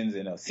tensions,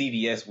 and a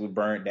CVS was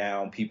burned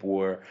down. People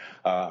were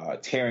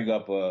tearing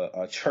up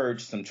a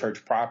church, some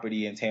church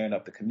property, and tearing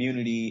up the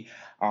community.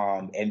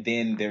 And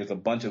then there's a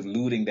bunch of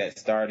looting that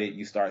started.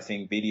 You start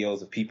seeing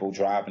videos of people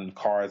driving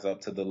cars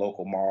up to the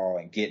local mall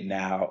and getting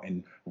out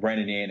and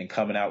running in and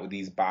coming out with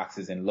these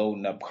boxes and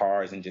loading up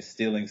cars and just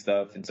stealing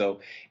stuff. And so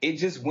it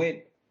just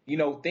went,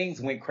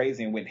 things went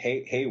crazy and went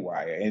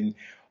haywire. And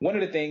one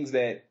of the things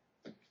that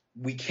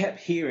we kept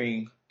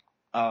hearing,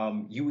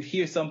 you would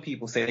hear some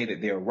people say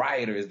that they're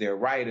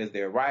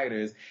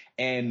rioters,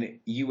 and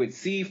you would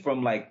see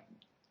from like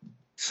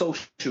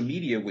social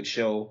media would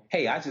show,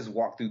 hey, I just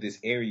walked through this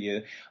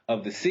area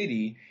of the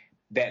city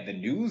that the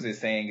news is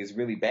saying is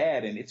really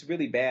bad, and it's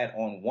really bad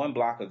on one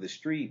block of the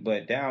street,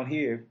 but down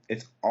here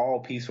it's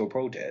all peaceful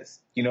protests.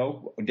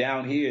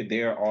 Down here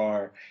there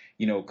are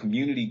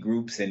community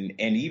groups and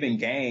even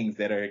gangs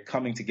that are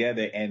coming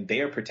together, and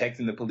they're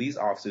protecting the police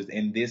officers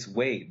in this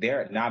way.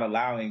 They're not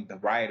allowing the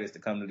rioters to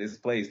come to this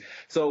place.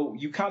 So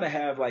you kind of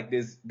have like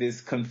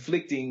these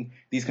conflicting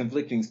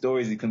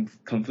stories and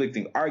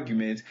conflicting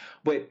arguments,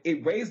 but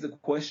it raised the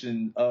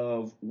question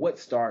of what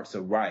starts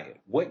a riot,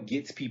 what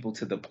gets people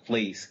to the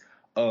place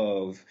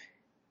of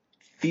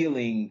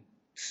feeling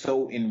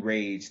so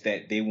enraged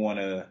that they want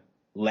to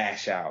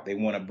lash out, they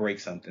want to break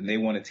something, they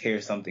want to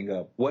tear something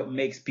up. What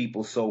makes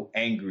people so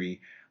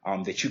angry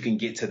that you can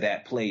get to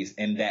that place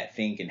and that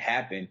thing can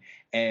happen?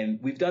 And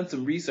we've done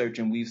some research,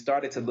 and we've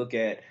started to look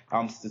at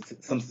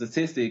some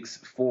statistics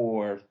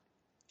for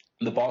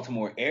the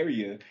Baltimore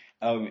area,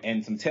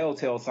 and some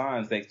telltale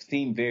signs that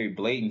seem very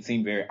blatant,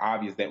 seem very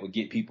obvious, that would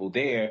get people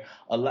there,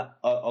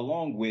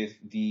 along with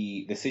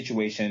the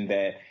situation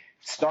that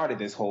started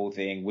this whole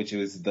thing, which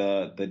was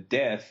the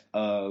death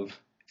of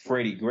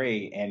Freddie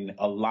Gray, and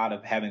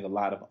having a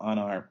lot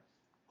of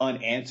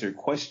unanswered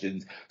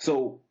questions.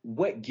 So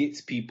what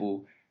gets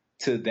people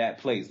to that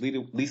place?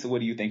 Lisa, what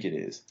do you think it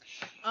is?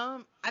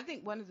 I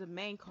think one of the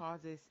main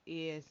causes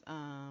is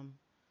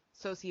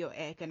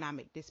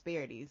socioeconomic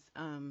disparities.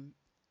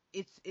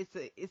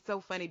 It's so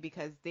funny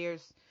because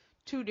there's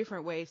two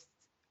different ways,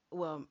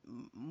 well,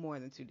 more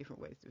than two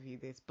different ways to view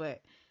this,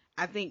 but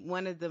I think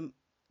one of the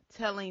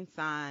telling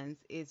signs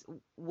is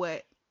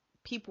what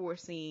people were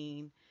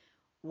seeing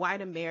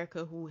white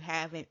America, who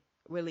haven't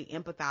really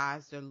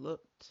empathized or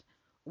looked,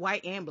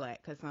 white and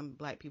black, because some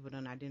black people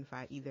don't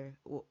identify either,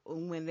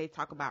 when they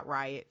talk about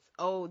riots.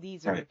 Oh,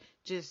 these are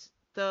just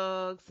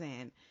thugs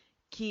and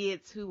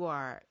kids who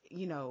are,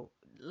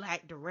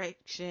 lack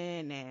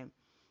direction, and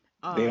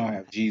they don't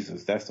have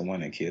Jesus. That's the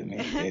one that killed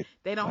me.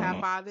 They don't have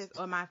fathers.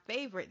 Or my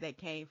favorite that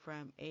came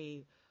from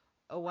a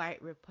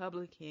white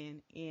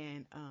Republican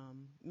in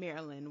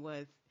Maryland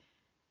was,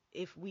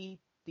 if we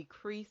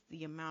decrease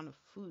the amount of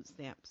food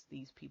stamps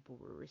these people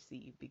will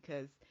receive,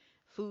 because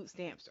food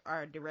stamps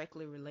are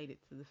directly related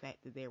to the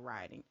fact that they're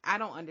rioting. I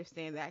don't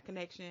understand that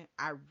connection.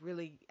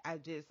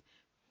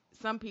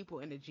 Some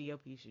people in the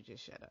GOP should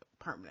just shut up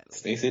permanently.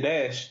 Stacey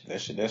Dash,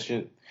 that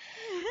shit.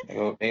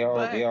 They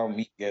all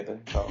meet together.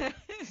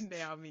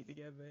 They all meet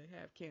together,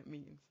 have camp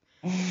meetings.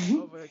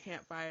 over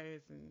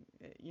campfires and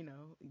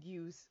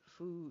use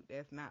food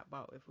that's not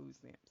bought with food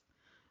stamps.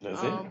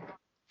 That's Um, it.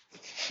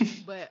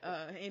 but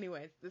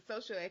anyways, the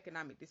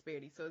socioeconomic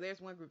disparity. So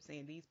there's one group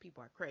saying these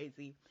people are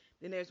crazy.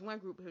 Then there's one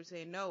group who's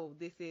saying no,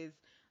 this is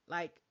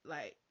like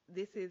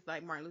this is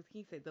like Martin Luther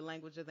King said, the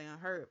language of the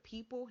unheard.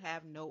 People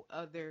have no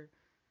other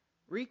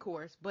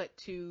recourse but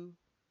to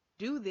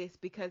do this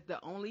because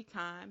the only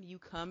time you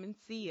come and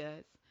see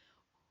us,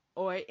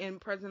 or and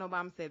President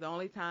Obama said the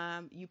only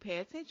time you pay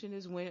attention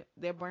is when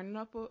they're burning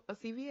up a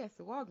CVS,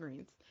 a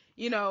Walgreens.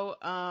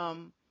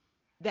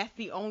 That's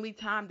the only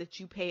time that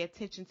you pay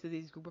attention to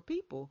these group of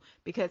people,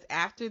 because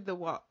after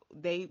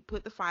they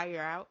put the fire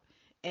out,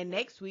 and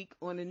next week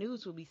on the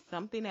news will be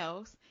something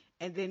else,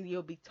 and then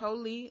you'll be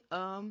totally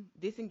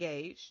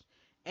disengaged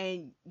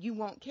and you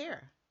won't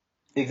care.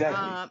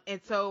 Exactly.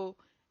 And so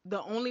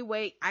the only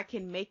way I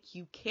can make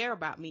you care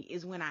about me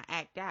is when I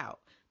act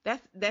out.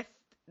 That's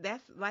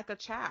like a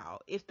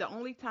child. If the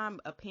only time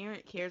a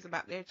parent cares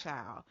about their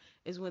child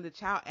is when the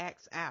child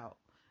acts out,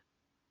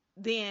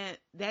 then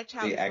that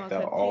child They is going act to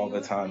out all the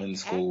time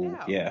continuously in act school.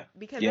 out Yeah.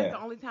 because that's Yeah. the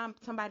only time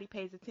somebody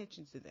pays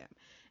attention to them.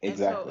 And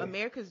so Exactly.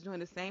 America is doing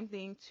the same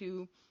thing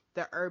to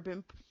the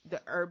urban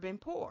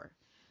poor.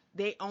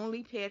 They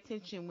only pay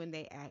attention when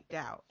they act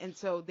out. And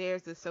so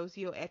there's the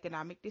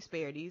socioeconomic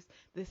disparities.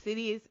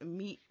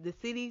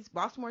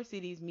 Baltimore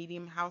City's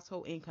median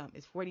household income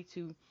is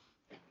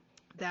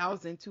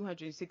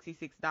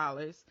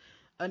 $42,266,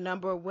 a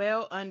number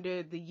well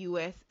under the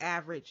U.S.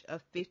 average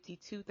of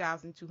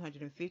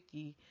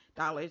 $52,250,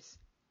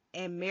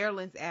 and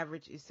Maryland's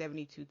average is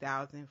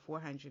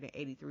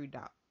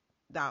 $72,483.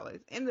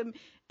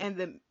 And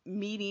the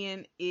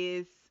median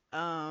is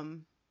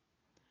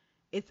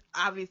it's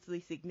obviously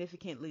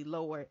significantly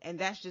lower, and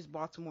that's just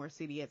Baltimore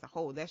City as a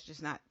whole. That's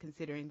just not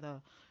considering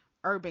the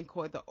urban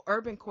core. The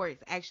urban core is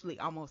actually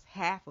almost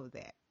half of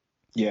that.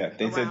 Yeah.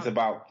 They said Around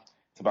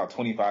it's about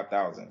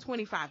 25,000.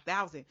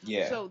 25,000.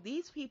 Yeah. So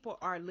these people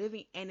are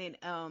living, and then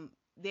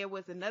there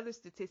was another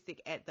statistic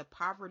at the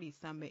Poverty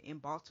Summit in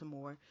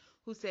Baltimore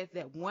who says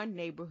that one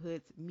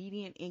neighborhood's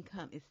median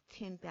income is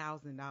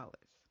 $10,000.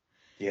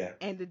 Yeah.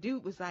 And the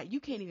dude was like,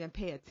 "You can't even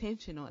pay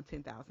attention on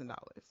 $10,000."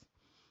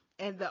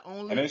 And the And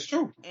only it's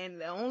true.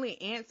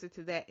 answer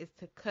to that is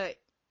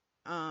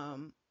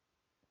um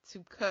to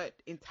cut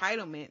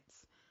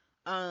entitlements.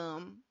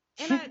 And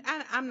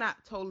I'm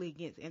not totally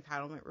against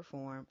entitlement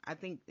reform. I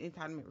think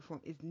entitlement reform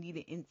is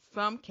needed in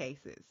some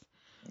cases.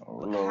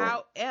 Oh, But Lord.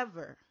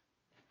 however,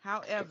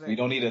 We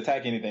don't need to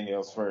attack anything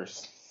else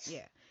first.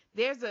 yeah,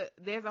 there's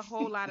a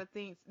whole lot of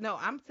things. No,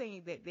 I'm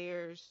saying that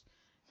there's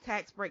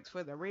tax breaks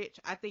for the rich.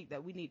 I think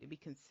that we need to be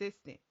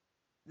consistent.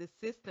 The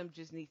system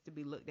just needs to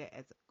be looked at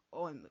as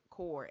on the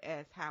core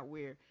as how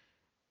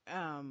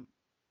um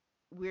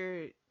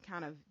we're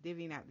kind of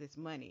divvying out this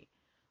money.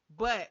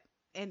 But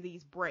and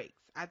these breaks,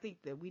 I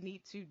think that we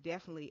need to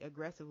definitely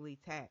aggressively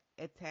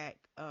attack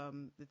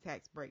the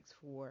tax breaks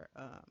for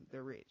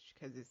the rich,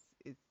 because it's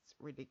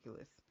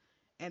ridiculous,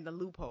 and the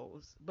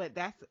loopholes. But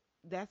that's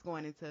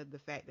going into the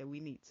fact that we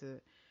need to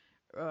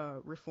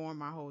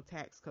reform our whole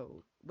tax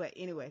code. But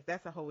anyways,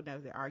 that's a whole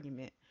nother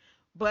argument.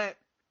 But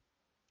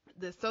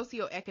the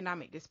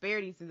socioeconomic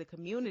disparities in the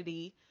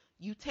community,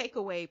 you take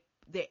away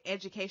the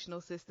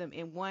educational system.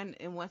 In one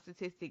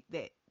statistic,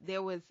 that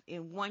there was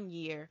in 1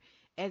 year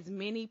as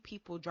many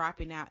people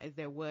dropping out as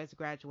there was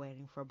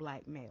graduating for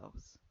black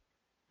males.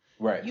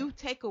 Right. You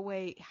take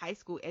away high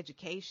school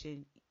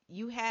education,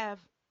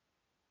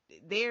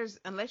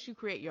 unless you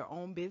create your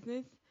own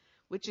business,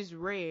 which is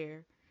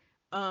rare,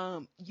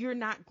 you're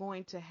not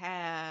going to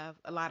have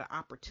a lot of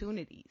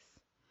opportunities.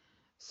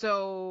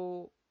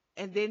 So,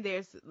 and then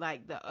there's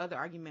like the other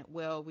argument,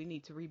 well, we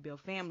need to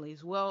rebuild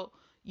families. Well,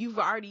 you've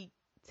already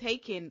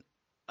taken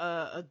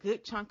a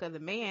good chunk of the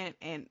men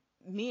and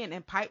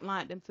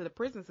pipelined them to the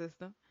prison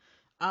system.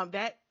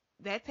 That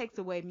takes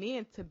away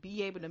men to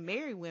be able to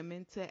marry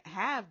women, to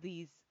have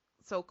these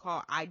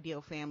so-called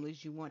ideal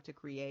families you want to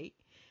create.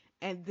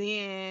 And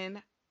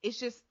then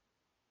it's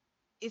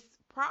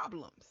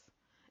problems.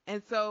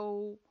 And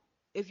so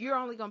if you're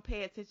only going to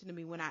pay attention to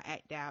me when I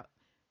act out,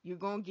 you're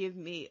going to give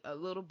me a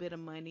little bit of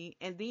money.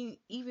 And then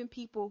even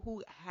people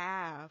who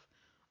have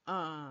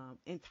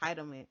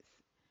entitlements,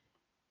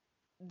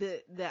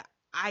 the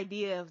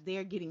idea of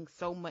they're getting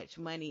so much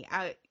money.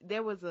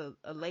 There was a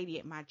lady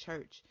at my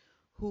church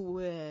who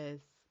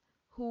is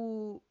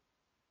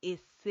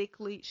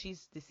sickly.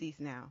 She's deceased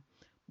now,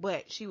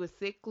 but she was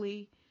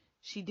sickly.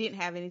 She didn't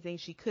have anything.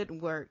 She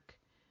couldn't work.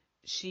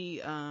 She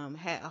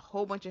had a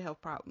whole bunch of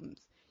health problems.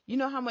 You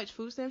know how much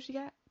food stamps she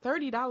got?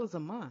 $30 a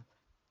month.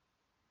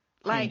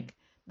 Like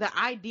the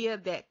idea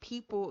that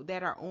people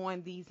that are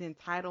on these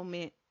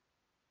entitlement,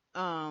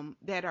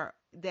 that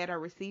are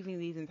receiving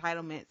these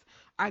entitlements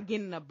are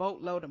getting a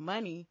boatload of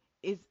money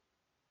is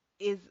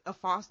a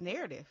false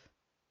narrative.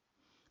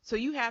 So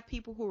you have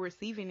people who are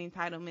receiving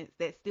entitlements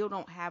that still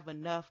don't have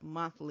enough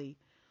monthly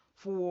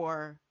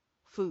for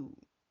food.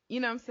 You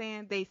know what I'm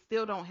saying? They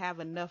still don't have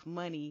enough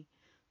money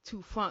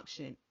to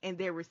function, and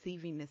they're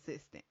receiving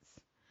assistance.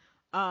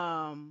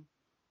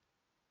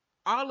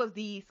 all of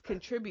these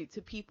contribute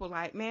to people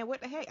like, man,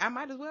 what the heck? I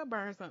might as well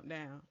burn something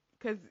down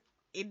because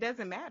it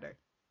doesn't matter.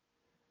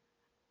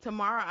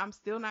 Tomorrow, I'm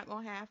still not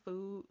going to have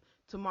food.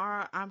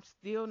 Tomorrow, I'm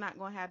still not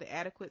going to have the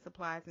adequate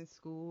supplies in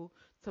school.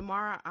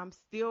 Tomorrow, I'm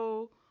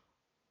still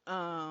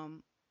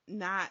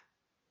not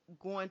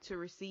going to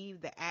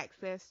receive the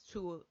access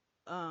to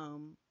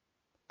um,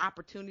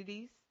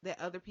 opportunities that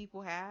other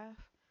people have.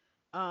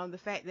 The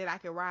fact that I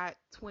can ride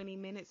 20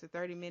 minutes or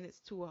 30 minutes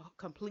to a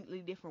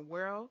completely different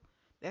world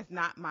that's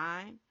not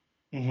mine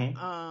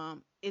Mm-hmm.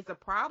 is a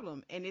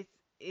problem, and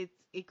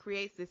it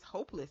creates this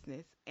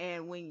hopelessness.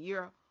 And when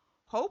you're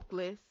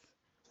hopeless,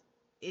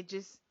 it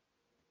just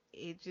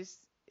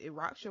it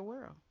rocks your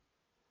world.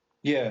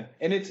 Yeah,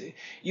 and it's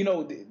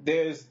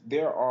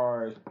there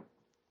are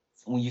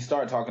when you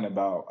start talking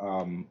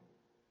about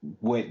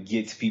what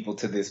gets people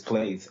to this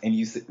place, and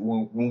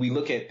when we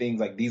look at things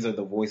like these are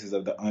the voices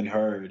of the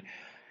unheard.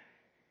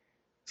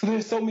 So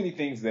there's so many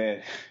things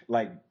that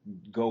like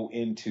go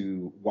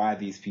into why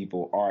these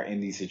people are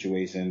in these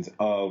situations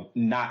of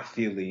not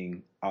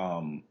feeling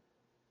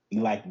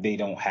like they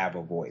don't have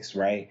a voice,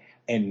 right?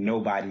 And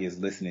nobody is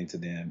listening to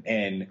them.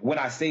 And when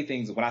I say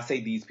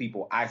these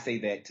people, I say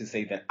that to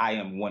say that I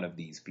am one of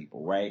these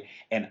people, right?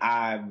 And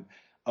I'm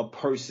a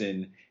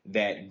person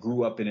that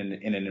grew up in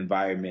an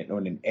environment or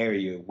in an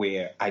area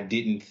where I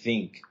didn't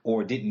think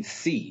or didn't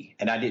see,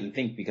 and I didn't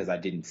think because I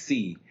didn't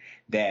see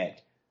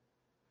that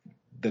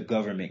the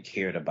government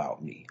cared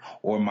about me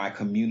or my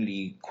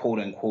community, quote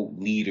unquote,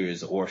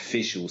 leaders or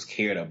officials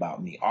cared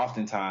about me.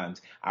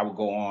 Oftentimes I would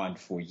go on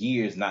for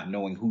years not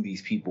knowing who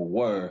these people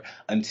were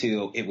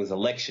until it was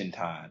election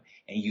time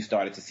and you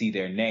started to see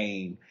their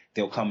name.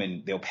 They'll come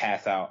and they'll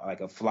pass out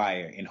like a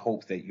flyer in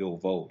hopes that you'll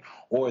vote,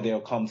 or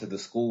they'll come to the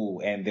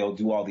school and they'll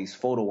do all these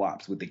photo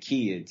ops with the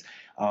kids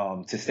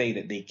to say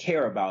that they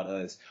care about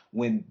us,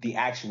 when the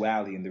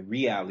actuality and the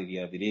reality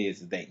of it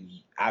is that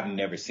I've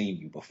never seen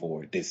you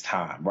before this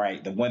time,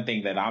 right? The one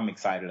thing that I'm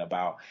excited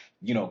about,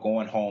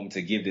 going home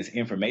to give this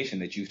information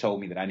that you've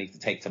told me that I need to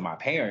take to my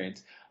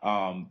parents,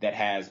 that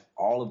has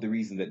all of the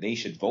reasons that they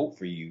should vote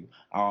for you,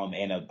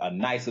 and a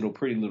nice little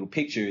pretty little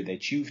picture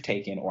that you've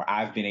taken or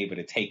I've been able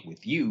to take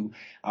with you,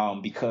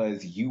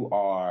 because you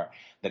are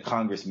the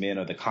congressman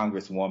or the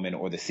congresswoman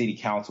or the city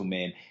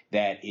councilman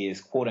that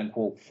is quote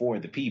unquote for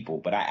the people.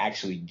 But I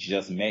actually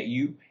just met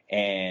you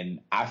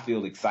and I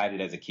feel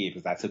excited as a kid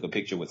because I took a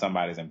picture with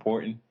somebody that's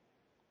important.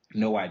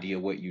 No idea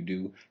what you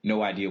do,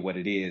 no idea what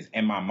it is.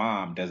 And my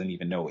mom doesn't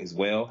even know as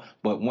well.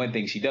 But one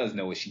thing she does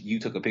know is you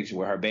took a picture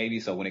with her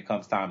baby. So when it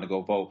comes time to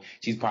go vote,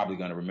 she's probably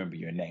going to remember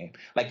your name.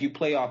 Like, you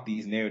play off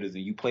these narratives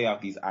and you play off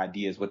these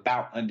ideas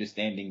without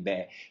understanding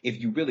that if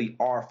you really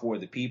are for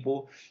the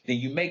people, then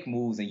you make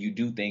moves and you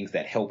do things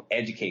that help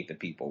educate the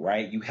people,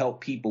 right? You help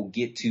people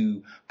get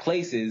to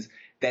places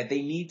that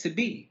they need to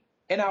be.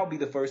 And I'll be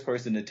the first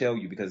person to tell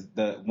you, because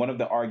one of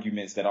the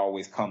arguments that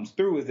always comes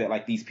through is that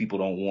like these people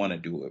don't want to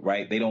do it,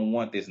 right? They don't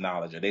want this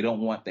knowledge, or they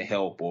don't want the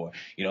help, or,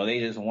 they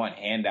just want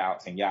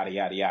handouts and yada,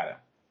 yada, yada.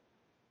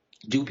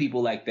 Do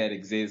people like that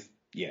exist?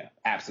 Yeah,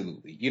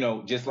 absolutely.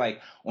 Just like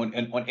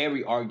on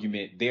every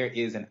argument, there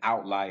is an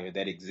outlier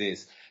that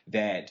exists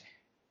that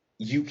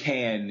you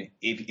can,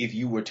 if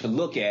you were to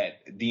look at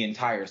the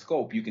entire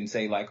scope, you can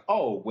say like,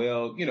 oh,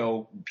 well,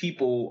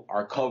 people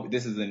are covered.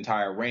 This is the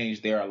entire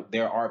range.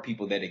 There are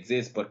people that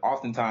exist. But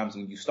oftentimes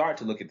when you start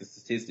to look at the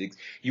statistics,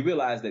 you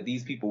realize that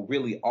these people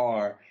really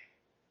are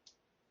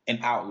an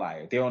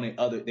outlier. They're on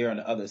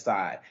the other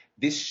side.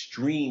 This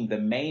stream, the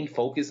main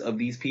focus of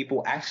these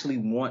people actually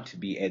want to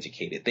be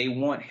educated. They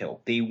want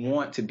help. They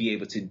want to be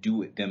able to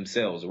do it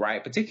themselves,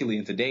 right? Particularly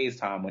in today's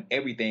time when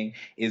everything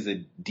is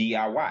a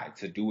DIY,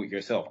 to do it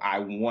yourself. I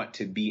want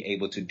to be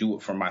able to do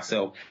it for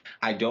myself.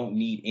 I don't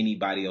need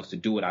anybody else to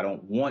do it. I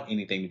don't want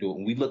anything to do it.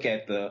 When we look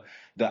at the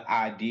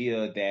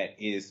idea that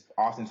is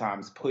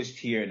oftentimes pushed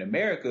here in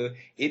America,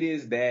 it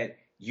is that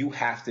you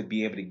have to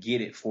be able to get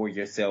it for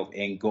yourself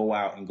and go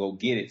out and go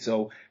get it.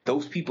 So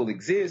those people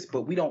exist,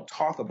 but we don't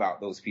talk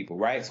about those people,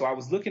 right? So I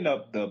was looking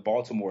up the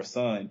Baltimore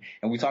Sun,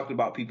 and we talked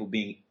about people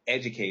being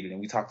educated, and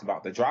we talked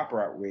about the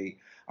dropout rate.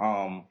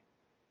 I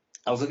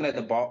was looking at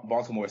the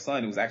Baltimore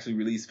Sun. It was actually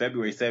released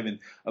February 7th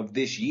of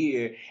this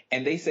year,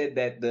 and they said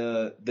that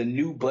the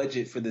new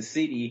budget for the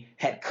city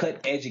had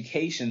cut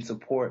education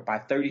support by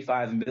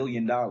 $35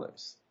 million.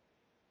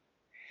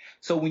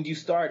 So when you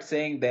start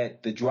saying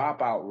that the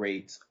dropout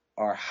rates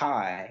are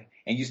high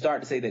and you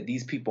start to say that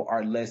these people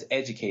are less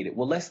educated,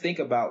 well, let's think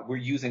about, we're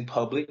using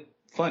public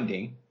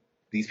funding.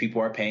 These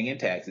people are paying in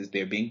taxes.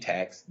 They're being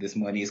taxed. This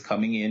money is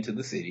coming into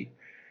the city.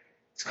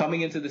 It's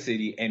coming into the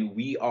city, and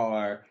we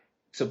are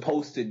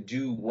supposed to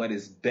do what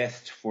is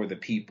best for the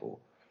people.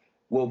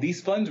 Well,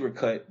 these funds were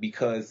cut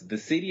because the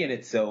city in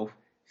itself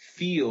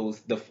feels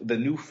the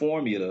new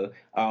formula.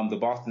 The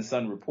Boston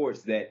Sun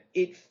reports that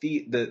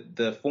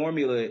the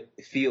formula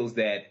feels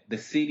that the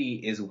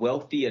city is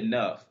wealthy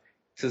enough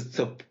to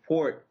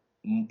support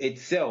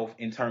itself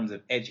in terms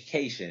of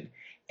education,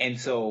 And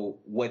so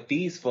what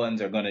these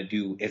funds are going to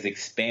do is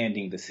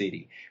expanding the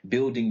city,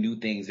 building new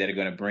things that are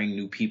going to bring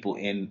new people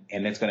in,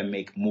 and that's going to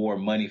make more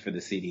money for the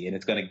city, and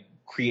it's going to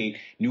create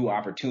new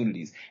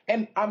opportunities.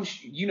 And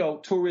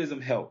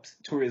tourism helps.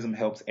 Tourism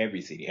helps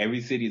every city.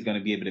 Every city is going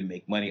to be able to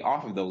make money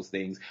off of those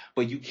things.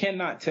 But you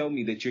cannot tell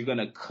me that you're going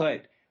to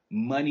cut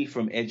money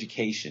from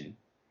education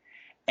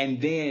and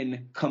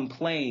then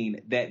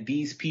complain that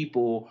these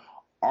people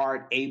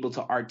aren't able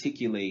to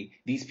articulate.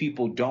 These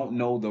people don't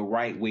know the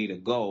right way to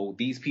go.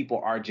 These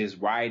people are just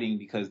rioting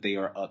because they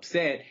are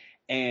upset.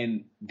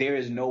 And there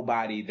is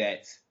nobody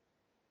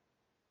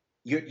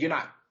you're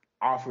not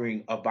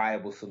offering a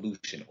viable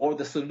solution, or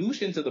the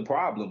solution to the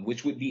problem,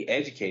 which would be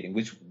educating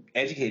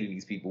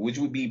these people, which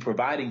would be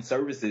providing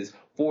services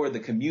for the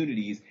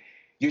communities.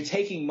 You're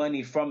taking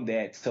money from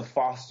that to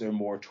foster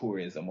more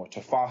tourism, or to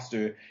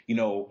foster,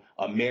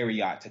 a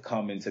Marriott to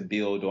come and to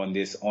build on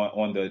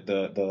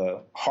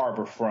the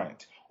harbor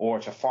front,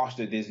 or to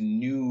foster this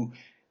new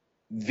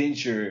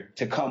venture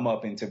to come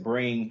up and to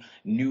bring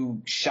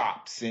new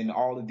shops and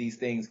all of these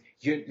things.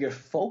 Your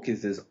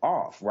focus is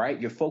off, right?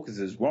 Your focus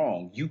is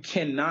wrong. You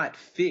cannot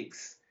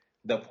fix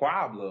the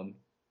problem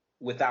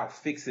without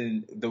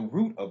fixing the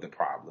root of the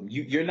problem.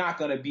 You're not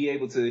going to be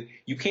able to.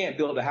 You can't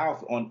build a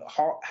house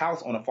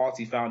on a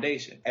faulty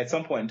foundation. At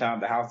some point in time,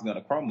 the house is going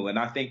to crumble. And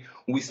I think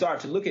when we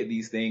start to look at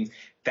these things,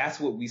 that's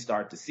what we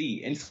start to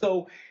see. And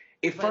so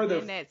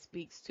then that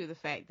speaks to the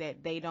fact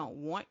that they don't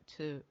want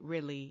to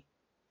really.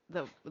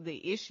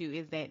 The issue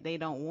is that they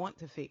don't want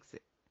to fix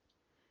it,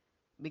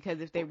 because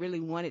if they really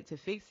wanted to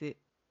fix it,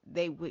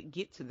 they would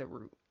get to the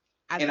root.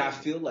 I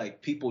feel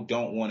like people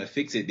don't want to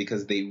fix it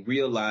because they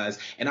realize,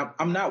 and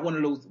I'm not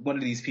one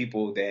of these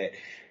people that,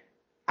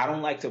 I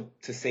don't like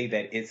to say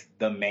that it's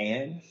the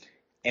man,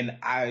 and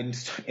I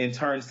in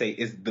turn say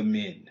it's the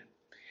men,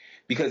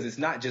 because it's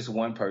not just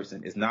one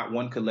person, it's not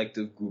one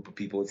collective group of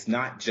people, it's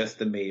not just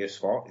the mayor's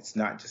fault, it's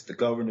not just the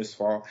governor's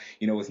fault,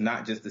 it's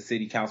not just the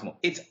city council,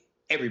 it's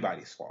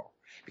everybody's fault.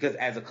 Because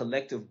as a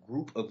collective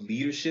group of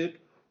leadership,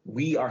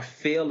 we are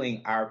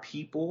failing our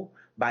people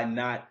by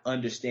not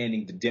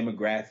understanding the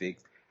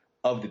demographics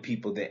of the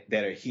people that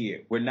are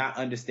here. We're not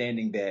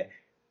understanding that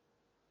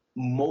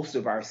most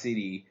of our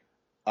city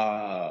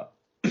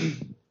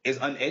is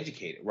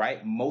uneducated,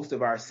 right? Most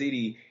of our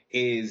city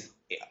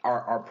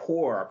are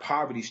poor, are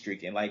poverty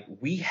stricken. Like,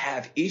 we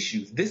have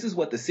issues. This is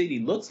what the city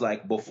looks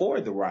like before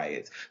the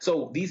riots.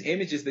 So these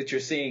images that you're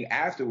seeing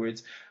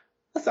afterwards,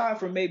 aside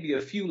from maybe a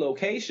few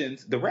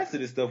locations, the rest of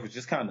this stuff was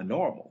just kind of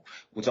normal,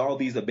 with all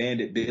these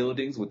abandoned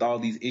buildings, with all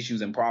these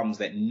issues and problems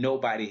that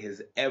nobody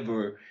is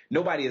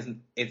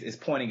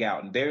pointing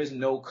out. And there is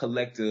no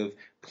collective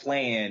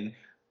plan,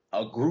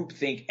 a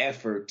groupthink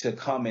effort to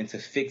come and to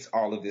fix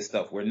all of this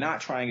stuff. We're not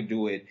trying to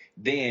do it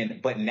then,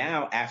 but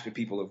now, after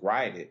people have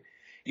rioted,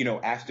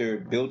 after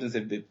buildings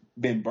have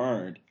been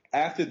burned,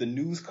 after the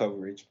news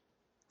coverage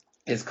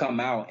has come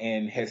out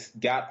and has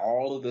got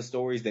all of the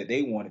stories that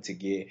they wanted to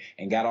get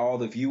and got all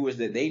the viewers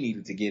that they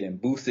needed to get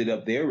and boosted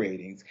up their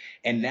ratings,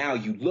 and now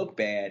you look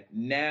bad,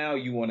 now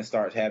you want to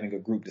start having a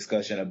group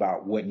discussion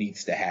about what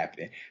needs to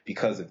happen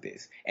because of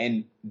this.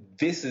 And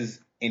this is,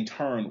 in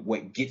turn,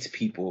 what gets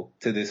people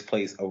to this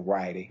place of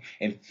rioting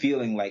and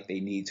feeling like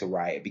they need to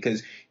riot,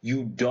 because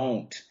you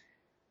don't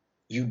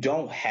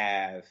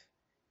have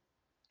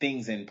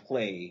things in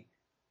play,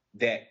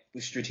 that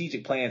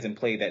strategic plans in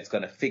play that's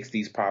going to fix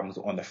these problems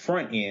on the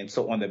front end.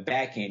 So on the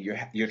back end,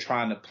 you're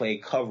trying to play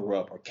cover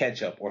up or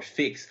catch up or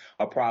fix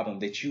a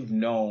problem that you've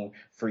known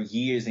for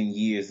years and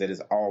years that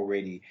has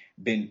already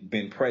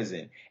been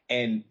present.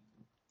 And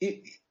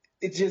it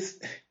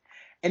just,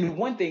 and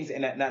one thing,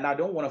 and I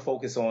don't want to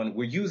focus on,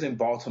 we're using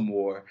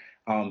Baltimore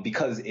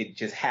because it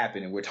just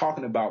happened, and we're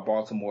talking about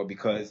Baltimore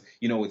because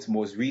it's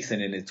most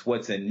recent and it's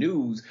what's in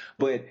news,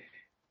 but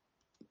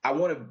I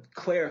want to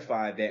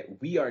clarify that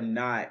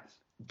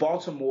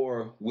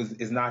Baltimore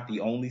is not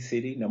the only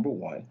city. Number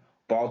one,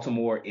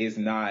 Baltimore is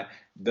not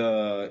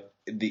the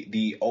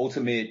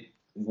ultimate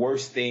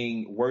worst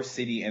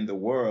city in the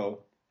world.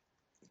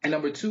 And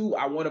number two,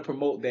 I want to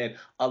promote that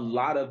a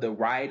lot of the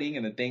rioting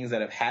and the things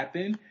that have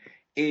happened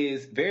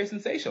is very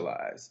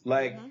sensationalized.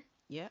 Like,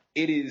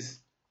 it is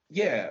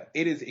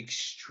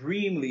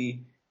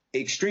extremely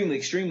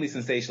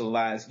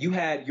sensationalized. You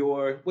had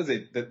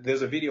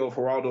there's a video of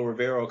Geraldo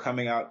Rivera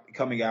coming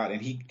out,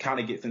 and he kind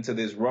of gets into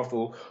this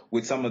ruffle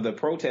with some of the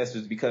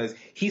protesters because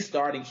he's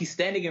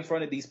standing in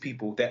front of these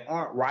people that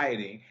aren't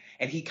rioting,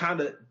 and he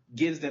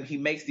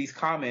makes these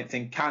comments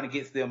and kind of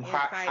gets them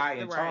high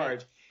in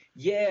charge.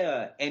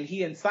 Yeah, and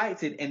he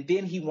incites it, and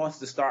then he wants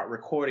to start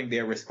recording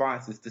their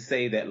responses to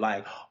say that,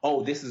 like,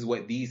 oh, this is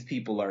what these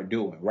people are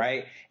doing,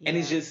 right? Yeah. And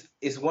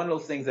it's one of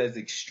those things that's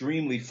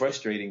extremely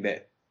frustrating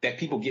that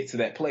people get to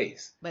that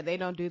place. But they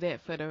don't do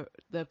that for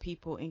the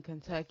people in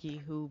Kentucky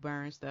who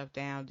burn stuff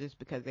down just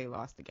because they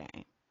lost the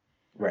game.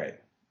 Right.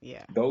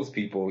 Yeah. Those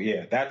people,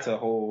 yeah, that's a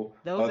whole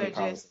Those other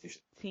are just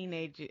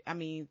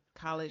conversation.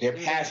 college They're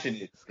students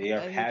passionate. They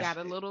are who got a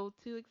passionate. little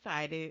too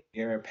excited.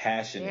 They're They're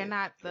passionate.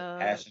 not They're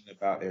thugs, passionate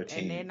about their and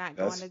they're team. not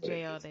going That's to what it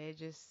jail. is. They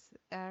just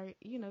are,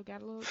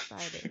 got a little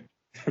excited.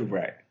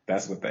 Right.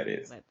 That's what that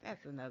is. But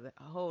that's a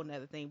whole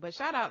nother thing. But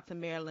shout out to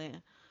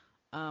Marilyn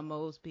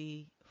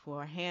Mosby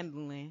for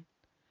handling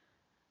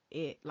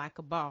it like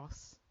a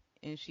boss.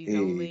 And she's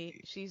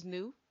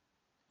new.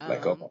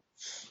 Like a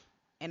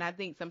And I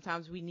think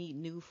sometimes we need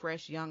new,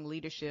 fresh, young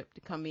leadership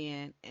to come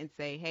in and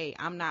say, hey,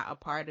 I'm not a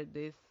part of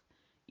this,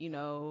 this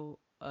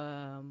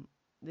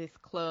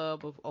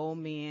club of old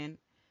men.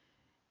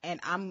 And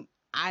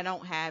I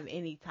don't have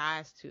any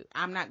ties to,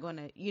 I'm not going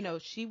to,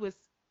 she was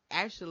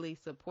actually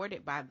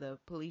supported by the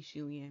police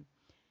union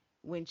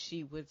when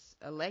she was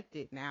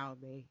elected. Now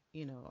they,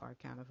 are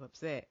kind of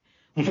upset.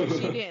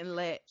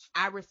 But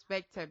I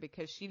respect her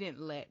because she didn't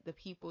let the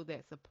people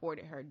that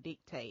supported her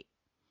dictate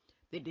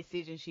the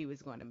decision she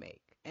was going to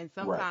make. And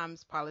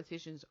sometimes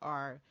politicians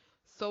are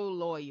so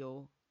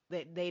loyal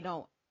that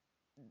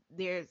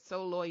they're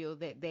so loyal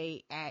that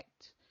they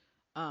act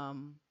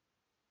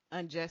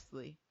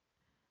unjustly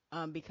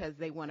because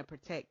they want to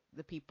protect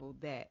the people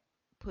that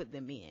put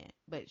them in.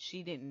 But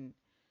she didn't.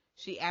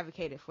 She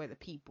advocated for the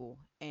people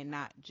and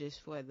not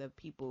just for the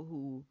people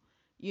who,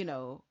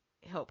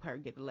 help her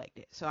get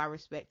elected. So I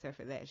respect her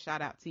for that.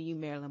 Shout out to you,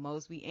 Marilyn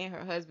Mosby, and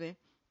her husband,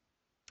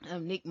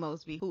 Nick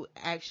Mosby, who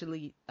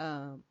actually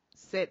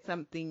said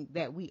something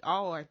that we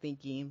all are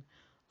thinking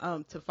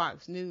to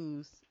Fox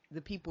News.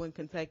 The people in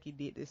Kentucky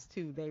did this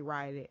too. They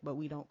rioted, but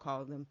we don't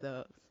call them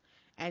thugs.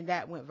 And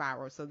that went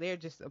viral. So they're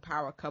just a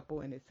power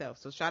couple in itself.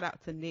 So shout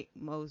out to Nick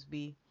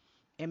Mosby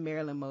and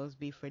Marilyn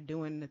Mosby for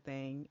doing the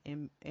thing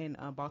in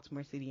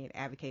Baltimore City and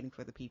advocating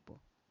for the people.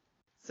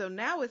 So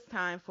now it's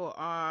time for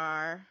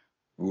our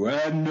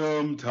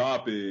random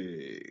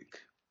topic.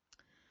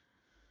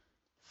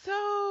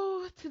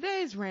 So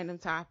today's random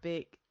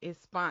topic is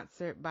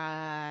sponsored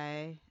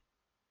by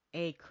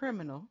a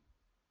criminal.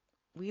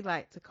 We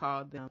like to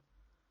call them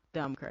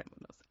dumb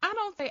criminals. I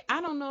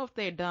don't know if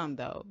they're dumb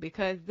though,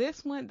 because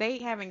this one they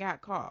haven't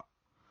got caught.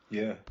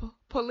 Yeah.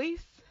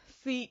 Police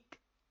seek.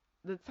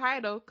 The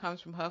title comes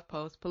from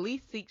HuffPost.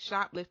 Police seek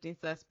shoplifting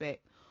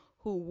suspect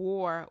who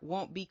wore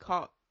 "won't be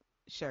caught"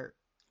 shirt.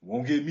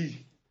 Won't get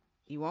me.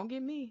 You won't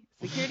get me.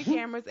 Security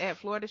cameras at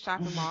Florida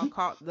shopping mall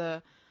caught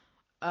the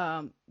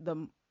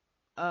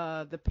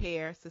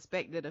pair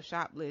suspected of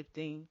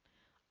shoplifting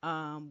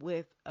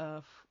with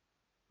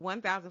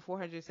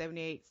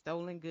 1,478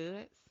 stolen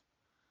goods.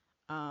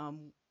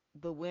 One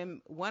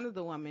of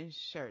the women's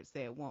shirts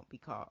said "won't be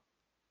caught,"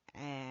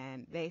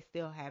 and they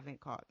still haven't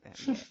caught them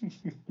yet.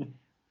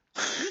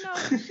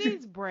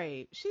 She's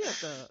brave. She a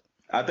thug.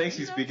 I think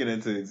she's speaking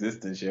into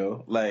existence,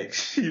 yo. Like,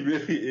 she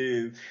really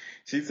is.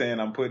 She's saying,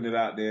 I'm putting it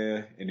out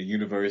there in the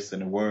universe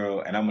and the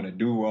world, and I'm going to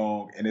do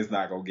wrong, and it's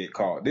not going to get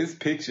caught. This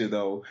picture,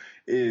 though,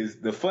 is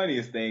the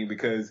funniest thing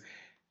because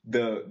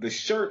the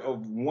shirt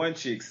of one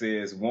chick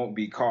says "won't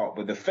be caught,"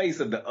 but the face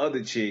of the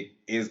other chick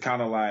is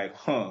kind of like,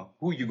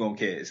 who you gonna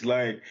catch?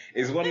 Like,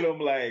 it's one of them,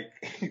 like,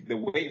 the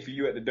wait for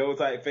you at the door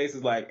type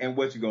faces, like, and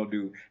what you gonna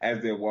do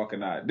as they're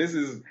walking out.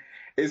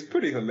 It's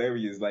pretty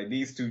hilarious. Like,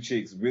 these two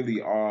chicks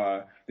really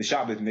are the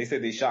shoplifting. They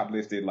said they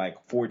shoplifted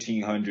like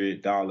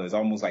 $1,400,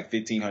 almost like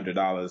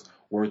 $1,500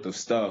 worth of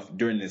stuff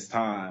during this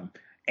time,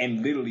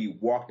 and literally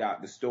walked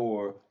out the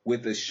store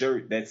with a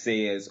shirt that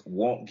says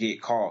 "won't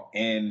get caught,"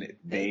 and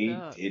they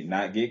did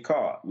not get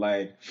caught.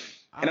 Like,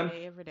 all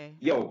day, every day.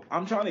 Yo,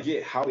 I'm trying to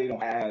get how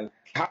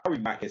are we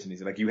not catching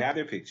this? Like, you have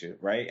their picture,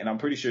 right? And I'm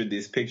pretty sure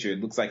this picture, it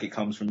looks like it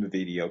comes from the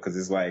video because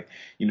it's like,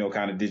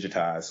 kind of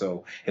digitized.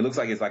 So it looks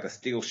like it's like a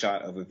still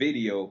shot of a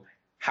video.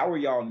 How are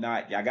y'all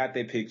got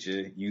their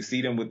picture, you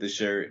see them with the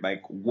shirt,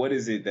 like, what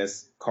is it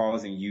that's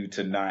causing you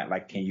to not,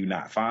 like, can you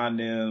not find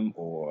them,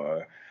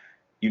 or,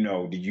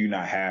 did you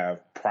not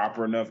have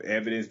proper enough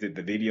evidence? Did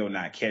the video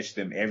not catch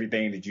them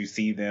everything? Did you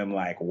see them,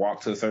 like,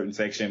 walk to a certain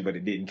section, but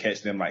it didn't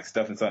catch them, like,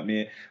 stuffing something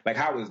in? Like,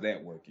 how is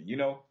that working?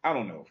 I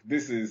don't know.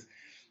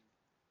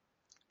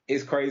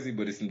 It's crazy,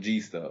 but it's some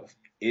G stuff.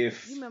 You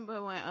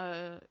remember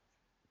when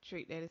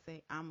Trick Daddy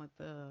say, "I'm a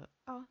thug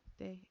all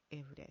day,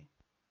 every day.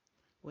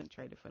 Wouldn't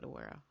trade it for the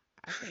world."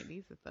 I think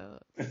these are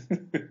thugs.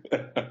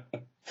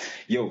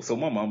 Yo, so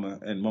my mama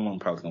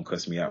probably gonna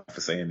cuss me out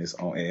for saying this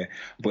on air,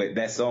 but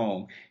that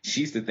song,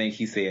 she used to think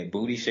he said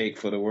 "booty shake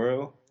for the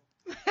world."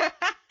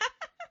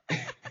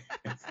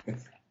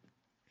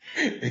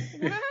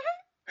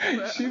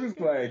 She was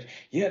like,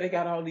 "Yeah, they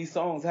got all these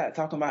songs out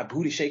talking about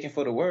booty shaking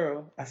for the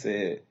world." I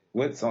said,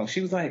 "What song?"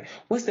 She was like,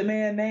 "What's the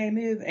man name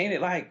is? Ain't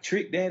it like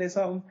Trick Daddy or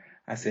something?"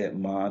 I said,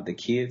 "Ma, the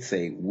kids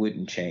say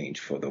wouldn't change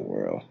for the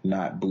world,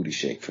 not booty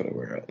shake for the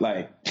world."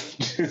 Like,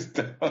 just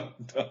dumb.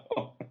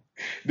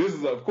 This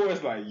is, of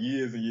course, like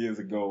years and years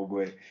ago,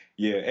 but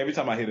yeah, every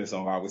time I hear this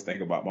song, I always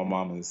think about my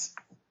mama's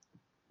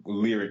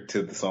lyric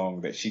to the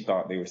song that she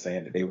thought they were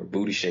saying that they were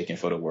booty shaking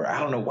for the world. I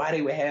don't know why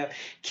they would have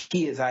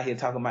kids out here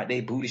talking about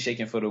they booty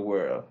shaking for the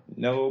world.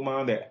 No,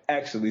 Mom, they're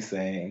actually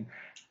saying,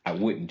 I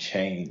wouldn't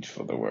change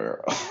for the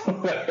world.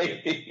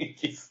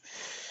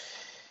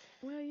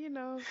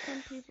 Well,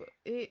 some people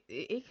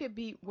it could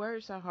be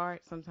words are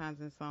hard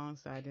sometimes in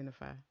songs to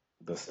identify.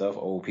 The stuff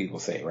old people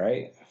say,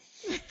 right?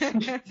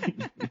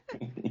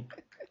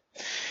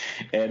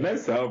 And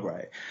that's all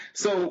right.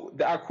 So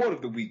our quote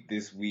of the week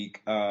this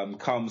week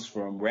comes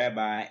from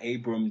Rabbi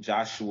Abram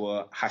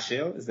Joshua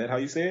Heschel. Is that how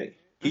you say it?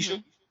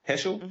 Heschel?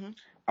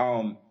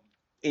 Heschel?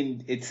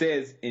 It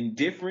says,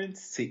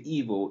 indifference to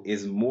evil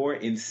is more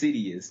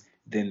insidious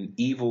than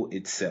evil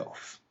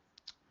itself.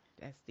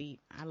 That's deep.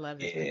 I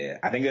love it. Yeah,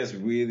 I think that's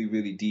really,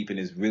 really deep and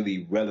is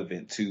really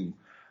relevant to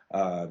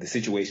the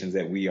situations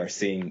that we are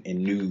seeing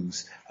in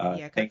news.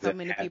 Yeah, because so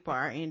many people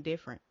are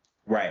indifferent.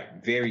 Right.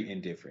 Very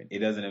indifferent. It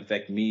doesn't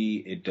affect me.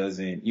 It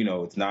doesn't,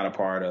 it's not a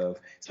part of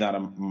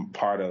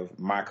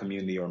my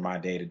community or my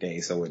day to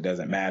day. So it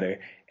doesn't matter.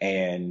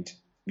 And,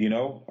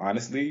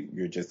 honestly,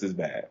 you're just as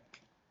bad.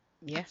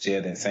 Yeah.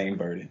 Share that same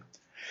burden.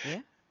 Yeah.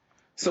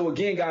 So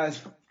again,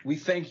 guys, we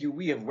thank you.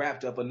 We have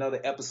wrapped up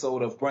another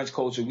episode of Brunch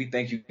Culture. We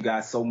thank you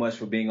guys so much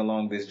for being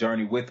along this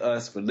journey with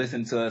us, for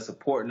listening to us,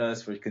 supporting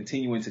us, for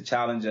continuing to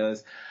challenge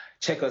us.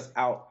 Check us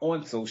out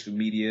on social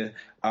media,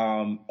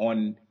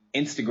 on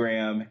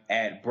Instagram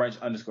at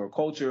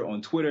brunch_culture,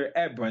 on Twitter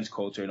at brunch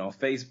culture, and on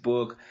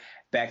Facebook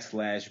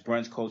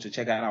 /brunch culture.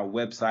 Check out our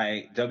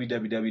website,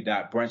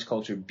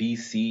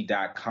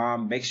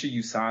 www.brunchculturebc.com. Make sure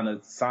you sign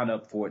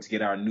up for it to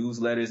get our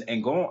newsletters,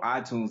 and go on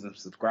iTunes and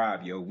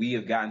subscribe, yo. We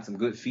have gotten some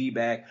good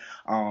feedback.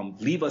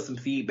 Leave us some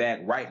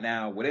feedback right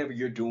now, whatever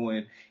you're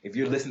doing. If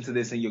you're listening to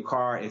this in your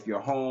car, if you're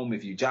home,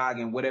 if you're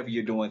jogging, whatever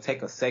you're doing,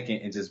 take a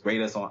second and just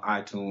rate us on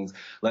iTunes.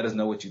 Let us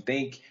know what you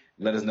think.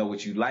 Let us know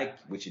what you like,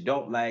 what you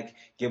don't like.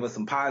 Give us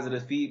some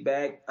positive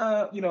feedback.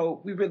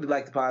 We really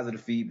like the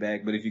positive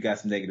feedback, but if you got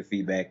some negative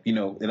feedback,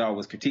 it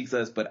always critiques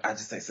us. But I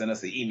just say send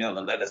us an email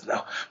and let us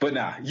know. But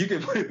you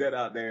can put that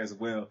out there as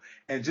well.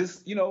 And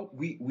just,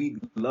 we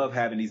love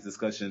having these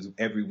discussions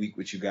every week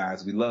with you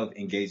guys. We love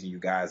engaging you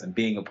guys and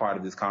being a part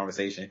of this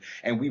conversation.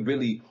 And we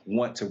really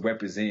want to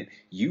represent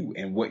you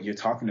and what you're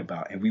talking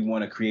about. And we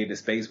want to create a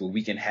space where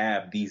we can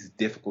have these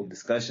difficult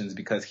discussions,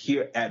 because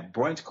here at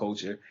Brunch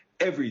Culture,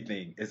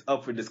 everything is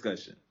up for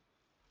discussion.